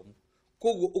Kenya ni athomu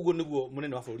koguo uguo niguo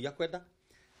munene wa bururi akwenda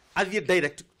athie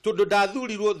direct tondu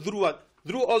ndathurirwo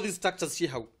through all these structures cie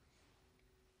hau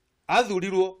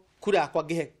athurirwo kura akwa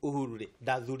ngihe Uhuru ri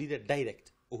ndathurire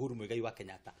direct Uhuru Muigai wa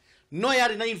Kenyatta no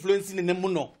yari na influence nene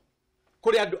muno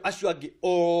kuri andu acio angi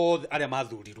othe aria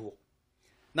mathurirwo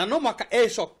na no mwaka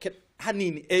ecoke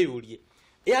hanini eyurie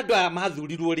andu aya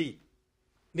mathurirwo ri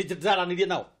ni ndaranirie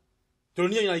nao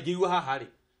tondu niyo ingĩigua haha ri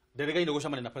nderegaine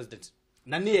gucamania na president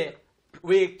na nie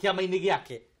we kiama-ini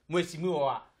giake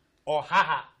mwecimiwa o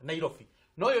haha Nairobi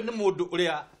no uyu ni mundu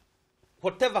uria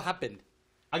whatever happened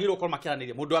agirwo korwo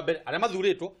makiaranirie mundu wa mbere aria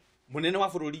mathuritwo munene wa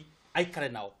bururi aikare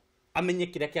nao amenye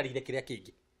kiria kiarire kiria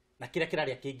kingi na kiria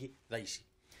kiraria kingi thaici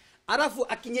arafu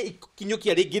akinye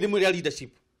ikinyukia ringi rimwe ria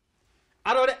leadership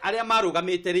arore aria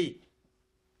marugamite ri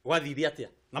wathiri atia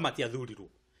na matiathurirwo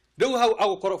riu hau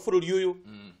agukorwo bururi uyu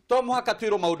to muhaka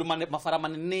twirwo maundu mabara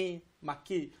manene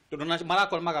maki tondu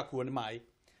marakora magakuo ni mai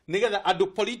nigetha andu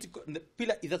political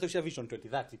pillar ithatu cia vision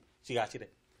 2030 cigacire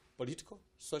political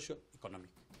social economic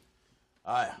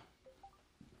aya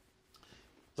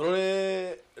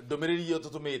Tore ndomereri yo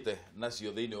tutumite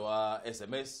nacio thiini wa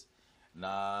SMS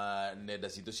na nenda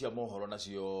citu cia mohoro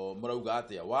nacio murauga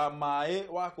atia wa mai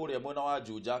wa kuria mwena wa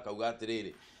Juja kauga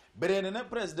atiriri mbere nene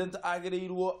president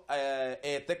agirirwo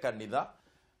ete kanitha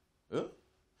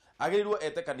agirirwo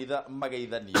ete kanitha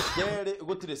mageithani keri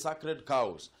gutire sacred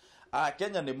cows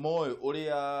Kenya ni moyo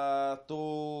uria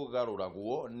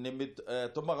tugaruragwo ni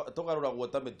tugaruragwo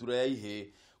ta miture ya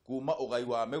ihe kuma ugai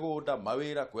wa migunda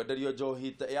mawira kwenderio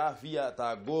njohi ya fia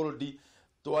ta gold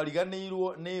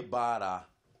twariganirwo ni bara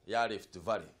ya Rift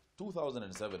Valley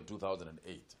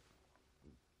 2007-2008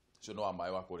 Shono wa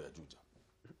mai wa kuria Juja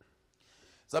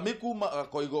Sami kuma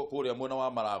koigo kuria mwena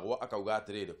wa Maragwa akauga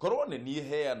atiriri korwo ni nie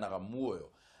heanaga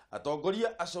muoyo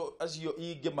atongoria acio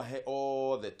inge mahe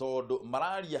othe tondu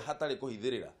mararia hatari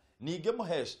kuhithirira ninge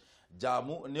muhesh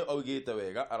Jamu ni augite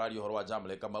wega arari horo wa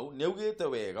Jamle Kamau ni augite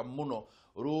wega muno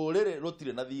rurire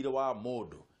rutire na thire wa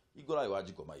mundu igora wa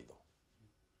jiko maitho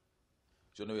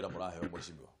cio ni wira murahe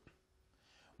mweshimiwa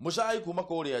mushai kuma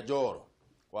kuria Joro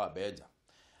kwa Beja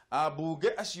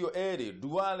abunge acio eri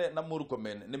Duale na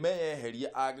Murkomen ni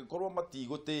meyeheria agikorwo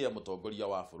matigutia mutongoria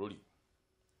wa bururi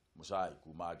mushai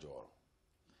kuma Joro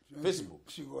Facebook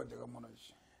cigonjaga muno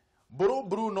ici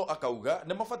Bruno akauga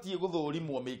ni mabatie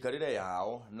guthurimwo miikarire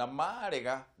yao na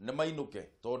marega ni mainuke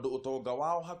tondu utonga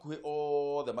wao hakuhi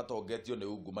othe matongetio ni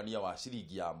ungumania wa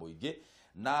ciringi ya muingi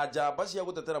na njamba cia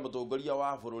gutetera mutongoria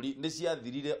wa bururi ni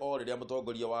ciathirire o riria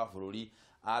mutongoria wa bururi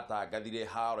atangathire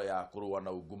haro ya kurua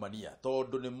na ungumania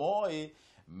tondu ni moi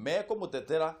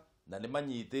mekumutetera na ni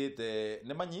manyitite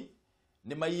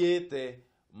ni mayite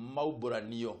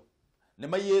mauburanio ni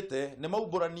mayete ni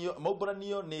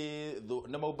mauburanio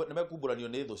ni mekuburanio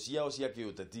ni tho ciao cia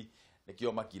kiuteti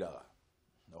nikio makiraga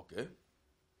okay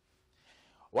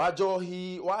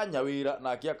Wajohi wa Nyawira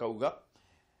na akiakauga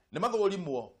ni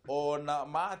mathurimwo ona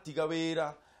matiga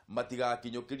wira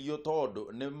matigakinyokirio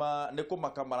tondu ni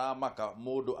kumaka maramaka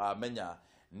mundu amenya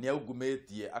ni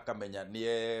augumetie akamenya ni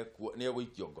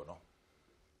egwikio ngono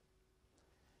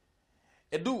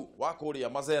Edu wa kuria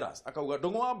Mazeras akauga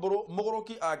ndungu wa mburu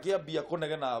mugoroki akiambia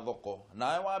kunegena thoko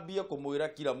nae wambia kumwira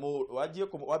kila mundu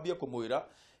wambia kumwira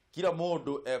kila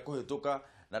mundu ekuhituka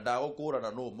na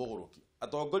ndagukurana no mugoroki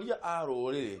atongoria a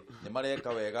ruriri ni mareka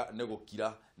wega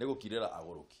ni gukirira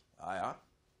aguruki aya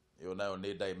iyo nayo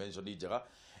ni dimension njega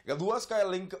Gathua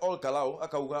Skylink all Kalau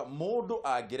akauga mundu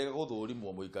angirega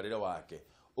guthurimwo muikarire wake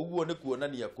uguo ni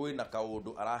kuonania kwina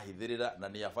kaundu arahithirira na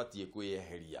ni abatie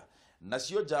kwiyeheria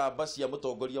nacio njamba cia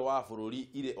mutongoria wa bururi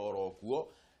ire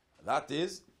orokuo that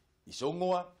is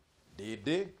Icung'wa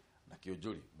Ndindi na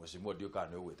Kionjuri mweshimwa ndio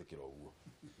kana ugwitikira uguo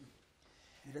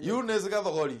Eunice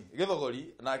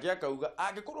Githogori na akiakauga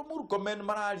angikorwo Murkomen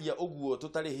mararia uguo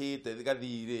tutarihite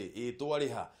gathire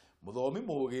itwariha muthomi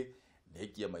mugi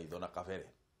nikia maitho na kabere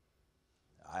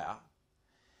aya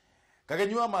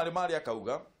Kagenyua mari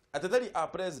akauga ateteri a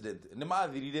president ni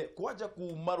mathirire kwanja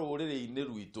kuma ruriri-ini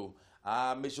rwitu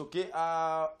micuki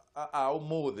a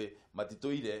umuthe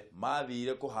matituire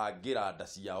mathire kuhangira nda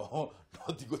ciao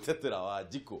no tigutetera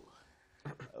Wanjiku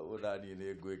unani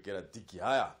ni gwikira tiki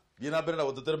haya thiĩ na mbere na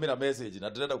guteteremira message na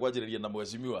ndirenda kwanjĩrĩria na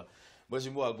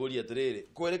mweshimiwa ngũri atiriri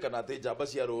kwerekana ati njamba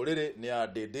cia ruriri ni a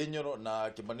Ndindi Nyoro na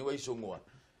Kimani wa Icung'wa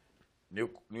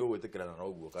ni ugwitikirana na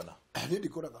uguo kana ni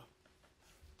ndikuraga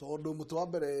tondu mutu wa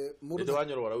mbere mundu wa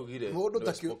Nyoro araugire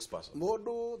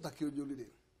mundu takionjurire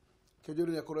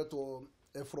Kionjuri akoretwo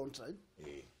front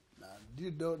line na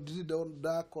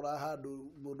ndakora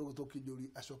handu mundu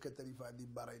gutukijuri acokete ribandi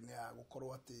bara-ini ya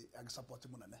gukorwo ati agisupport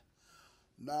munene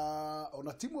na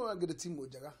ona timu yangire timu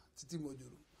njaga ti timu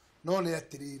njuru no ni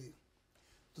atiriri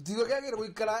tutigogeagire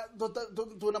guikara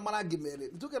tuna marangi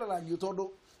meri nitukera rangi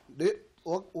tondu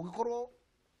ugikorwo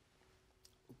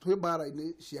twi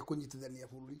bara-ini cia kunyitithania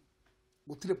bururi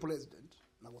gutire president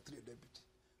na gutire deputy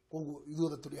koguo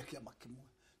ithuothe turi akiama kimwe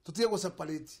tutie go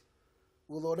separate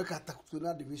guthondeka ta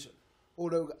twina division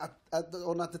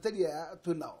ona teteria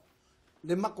twinao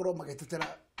ni makorwo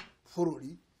magitetera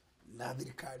bururi na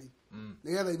thirikari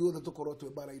nigetha ithuothe tukorwo twi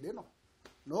bara-ini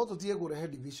no tutie kurehe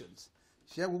divisions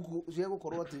cia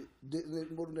gukorwo ati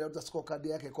mundu ni aruta scorecard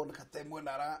yake koneka temwe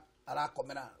na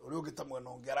arakomera uri ungi ta mwena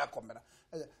ungi arakomera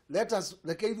let us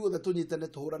reke ithuothe tunyitane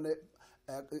tuhurane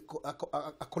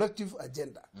a collective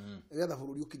agenda nigetha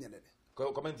bururi ukinyanire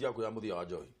comment yako ya muthia wa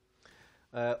Joy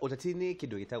utatini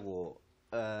kindu gitagwo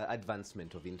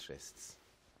advancement of interests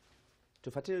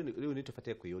riu ni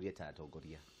tufatie kuyuria ta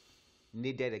atongoria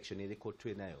ni direction iriko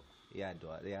twi nayo ya andu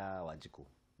ya Wanjiku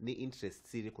ni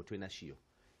interests iriko twi nacio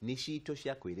ni cito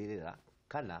cia kwiririra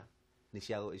kana ni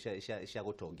cia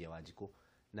gutongia Wanjiku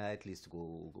na at least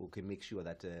okay make sure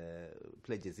that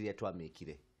pledges iria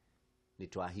twamekire ni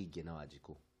twahingia na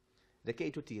Wanjiku. Reke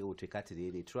itutige gutuika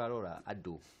atiriri turarora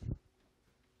andu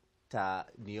ta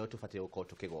niyo tubatie gukorwo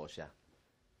tukigoca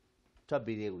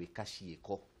twambirie gwika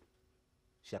ciiko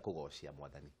cia kugocia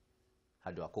mwathani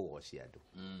handu akugocia andu.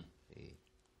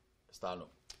 Stalo.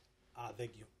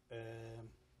 Thank you.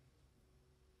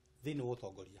 Thini wa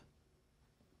utongoria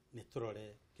ni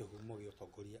turore kihumo gia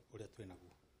utongoria uria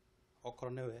twinaguo.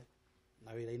 Okorwo niwe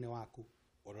na wira-ini waku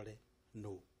urore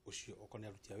no ucio okorwo ni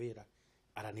aruti a wira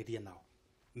aranirie nao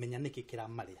menya niki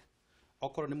kiramaria.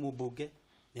 Okorwo ni mumbunge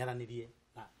ni aranirie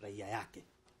na raia yake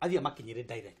athia makinyire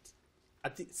direct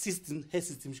ati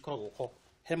system cikoragwo ho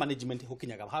he management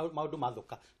hukinyaga maundu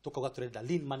mathuka tukauga turenda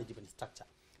lean management structure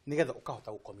nigetha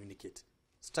ukahota communicate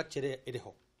structure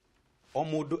iriho o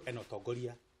mundu ena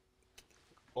utongoria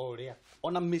oria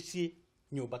ona micii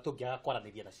nyumba tungiaga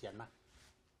kwaraniria na ciana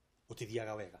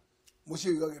utithiaga wega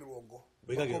mucio igagirwo ngo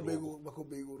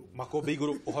makombe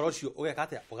iguru uhoro ucio ugeka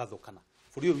atia ugathukana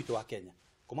bũrũri witu wa Kenya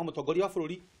kuma mutongoria wa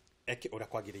bũrũri eke uria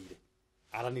kwagiriire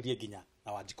aranirie nginya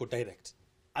na Wanjiku direct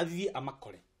athie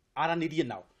amakore aranirie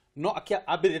nao no akia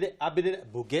ambirire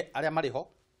bunge aria mariho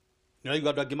ni raigua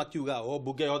andu angi makiuga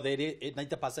bunge yothe iri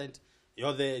 90%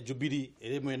 yothe Jubilee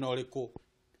iri mwena uriku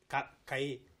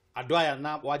kai andu aya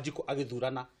na Wanjiku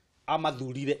agithurana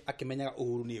amathurire akimenyaga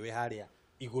Uhuru niwe haria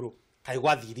iguru kai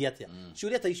gwathiria atia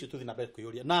ciuria ta icio tuthi na mbere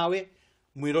kuyuria nawe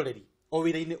mwiroreri o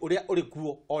wira-ini uria uri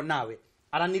kuo o nawe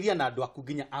araniria na andu aku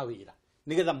nginya awira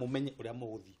nigetha mumenye uria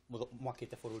muguthi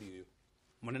mwakite bũrũri uyu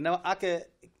munene ake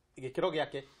gikiro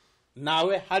giake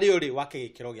nawe hari uri wake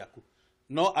gikiro giaku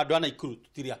no andu ana ikuru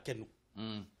tutiri akenu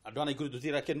andu ana ikuru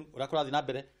tutiri akenu uria kurathi na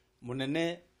mbere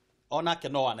munene onake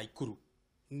no ana ikuru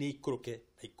ni ikuruke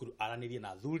na ikuru aranirie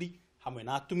na thuri hamwe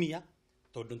na atumia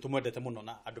tondu tumwendete muno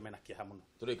na andu mena kieha muno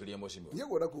turikirie mucimi niye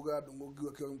gwenda kuga andu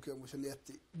mungiwa kio mucini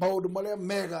ati maundu maria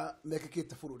mega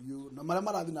mekikite bũrũri uyu na maria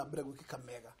marathi na mbere gwikika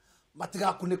mega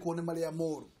matigakunikwo ni maria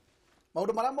moru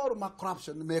maundu maria moru ma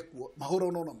corruption ni mekuo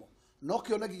mahuro nonamo no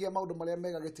kioneki gia maundu maria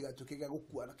mega gitigatuike gia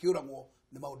gukua na kiuragwo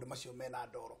ni maundu macio mena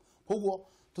ndoro koguo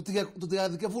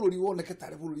tutigathike bũrũri woneke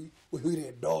tari bũrũri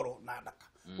uhiire ndoro na ndaka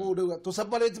koguo tu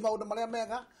separate maundu maria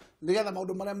mega nigetha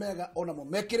maundu maria mega onamo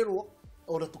mekirirwo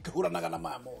ora tukihuranaga na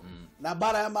mamoru na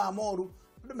bara ya mamoru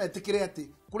ndu metikire ati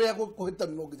kuria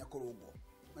kuhitana no nginya kurungwo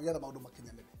nigetha maundu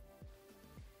makinyanire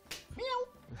miau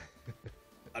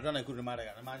adana ikuru ni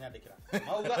marega na manyandikira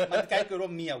mauga matikaikirwo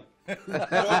miau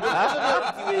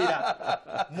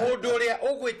mundu uria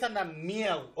ugwitana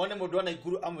miau one mundu ana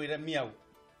ikuru amwire miau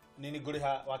nini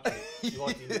nguriha wake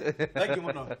igoti thank you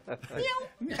muno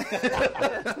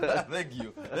thank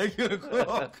you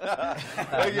kuroka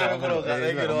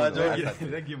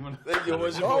thank you muno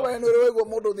oh wewe ndio wewe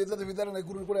mundu thitha thibitara na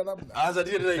ikuru kuria thabu aza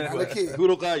ndiye ndio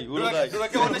kurokai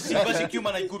tunakiona simba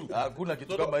sikiuma na ikuru hakuna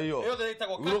kitu kama hiyo yote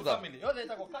itakuwa cat family yote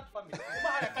itakuwa cat family kuma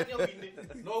haya kati ya windi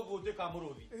no gute ka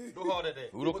muruthi nduhorede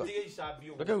utige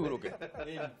icambio reke uruke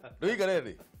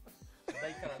nduikarede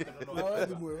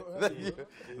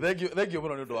thank you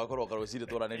muno ni undu wa koroka ruciri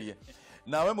twaranirie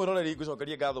nawe mwiroreri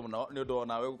ngucokerie ngatho muno ni undu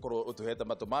nawe gukorwo utuhete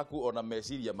matu maku ona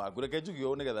meciria maku reke njugi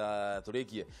u nigetha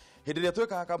turikie hindi ria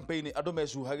twekaga campaign andu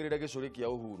mecuhagirira gicuri kia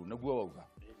Uhuru niguo wauga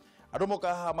andu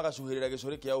moka haha magacuhirira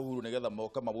gicuri kia Uhuru nigetha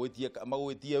moka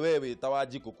magwitie wewe ta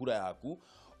Wanjiku kura yaku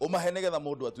umahe nigetha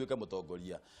mundu atuike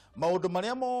mutongoria maundu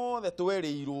maria mothe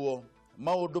twerirwo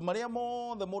maundu maria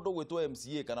mothe mundu gwitwo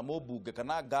MCA kana mumbunge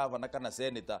kana governor kana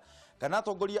senator kana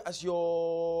atongoria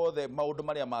acio the maundu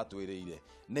maria matwirire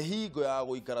ni hingo ya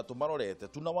guikara tumarorete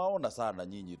tunawaona sana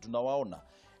nyinyi tunawaona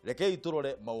rekei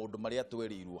turore maundu maria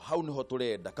twerirwo hau niho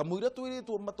turenda kamuira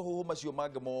twiritwo matuhuhu macio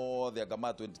mange mothe anga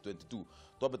ma 2022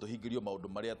 twambe tuhingirio maundu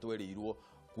maria twerirwo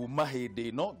kuma hindi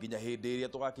ino nginya hindi iria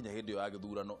tugakinya hindi ya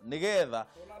githurano nigetha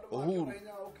Uhuru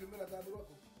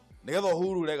nigetha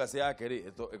Uhuru legacy yake ri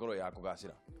ikorwo ya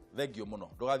kugacira thank you muno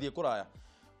ndugathie kuraya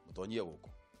mutonyie guku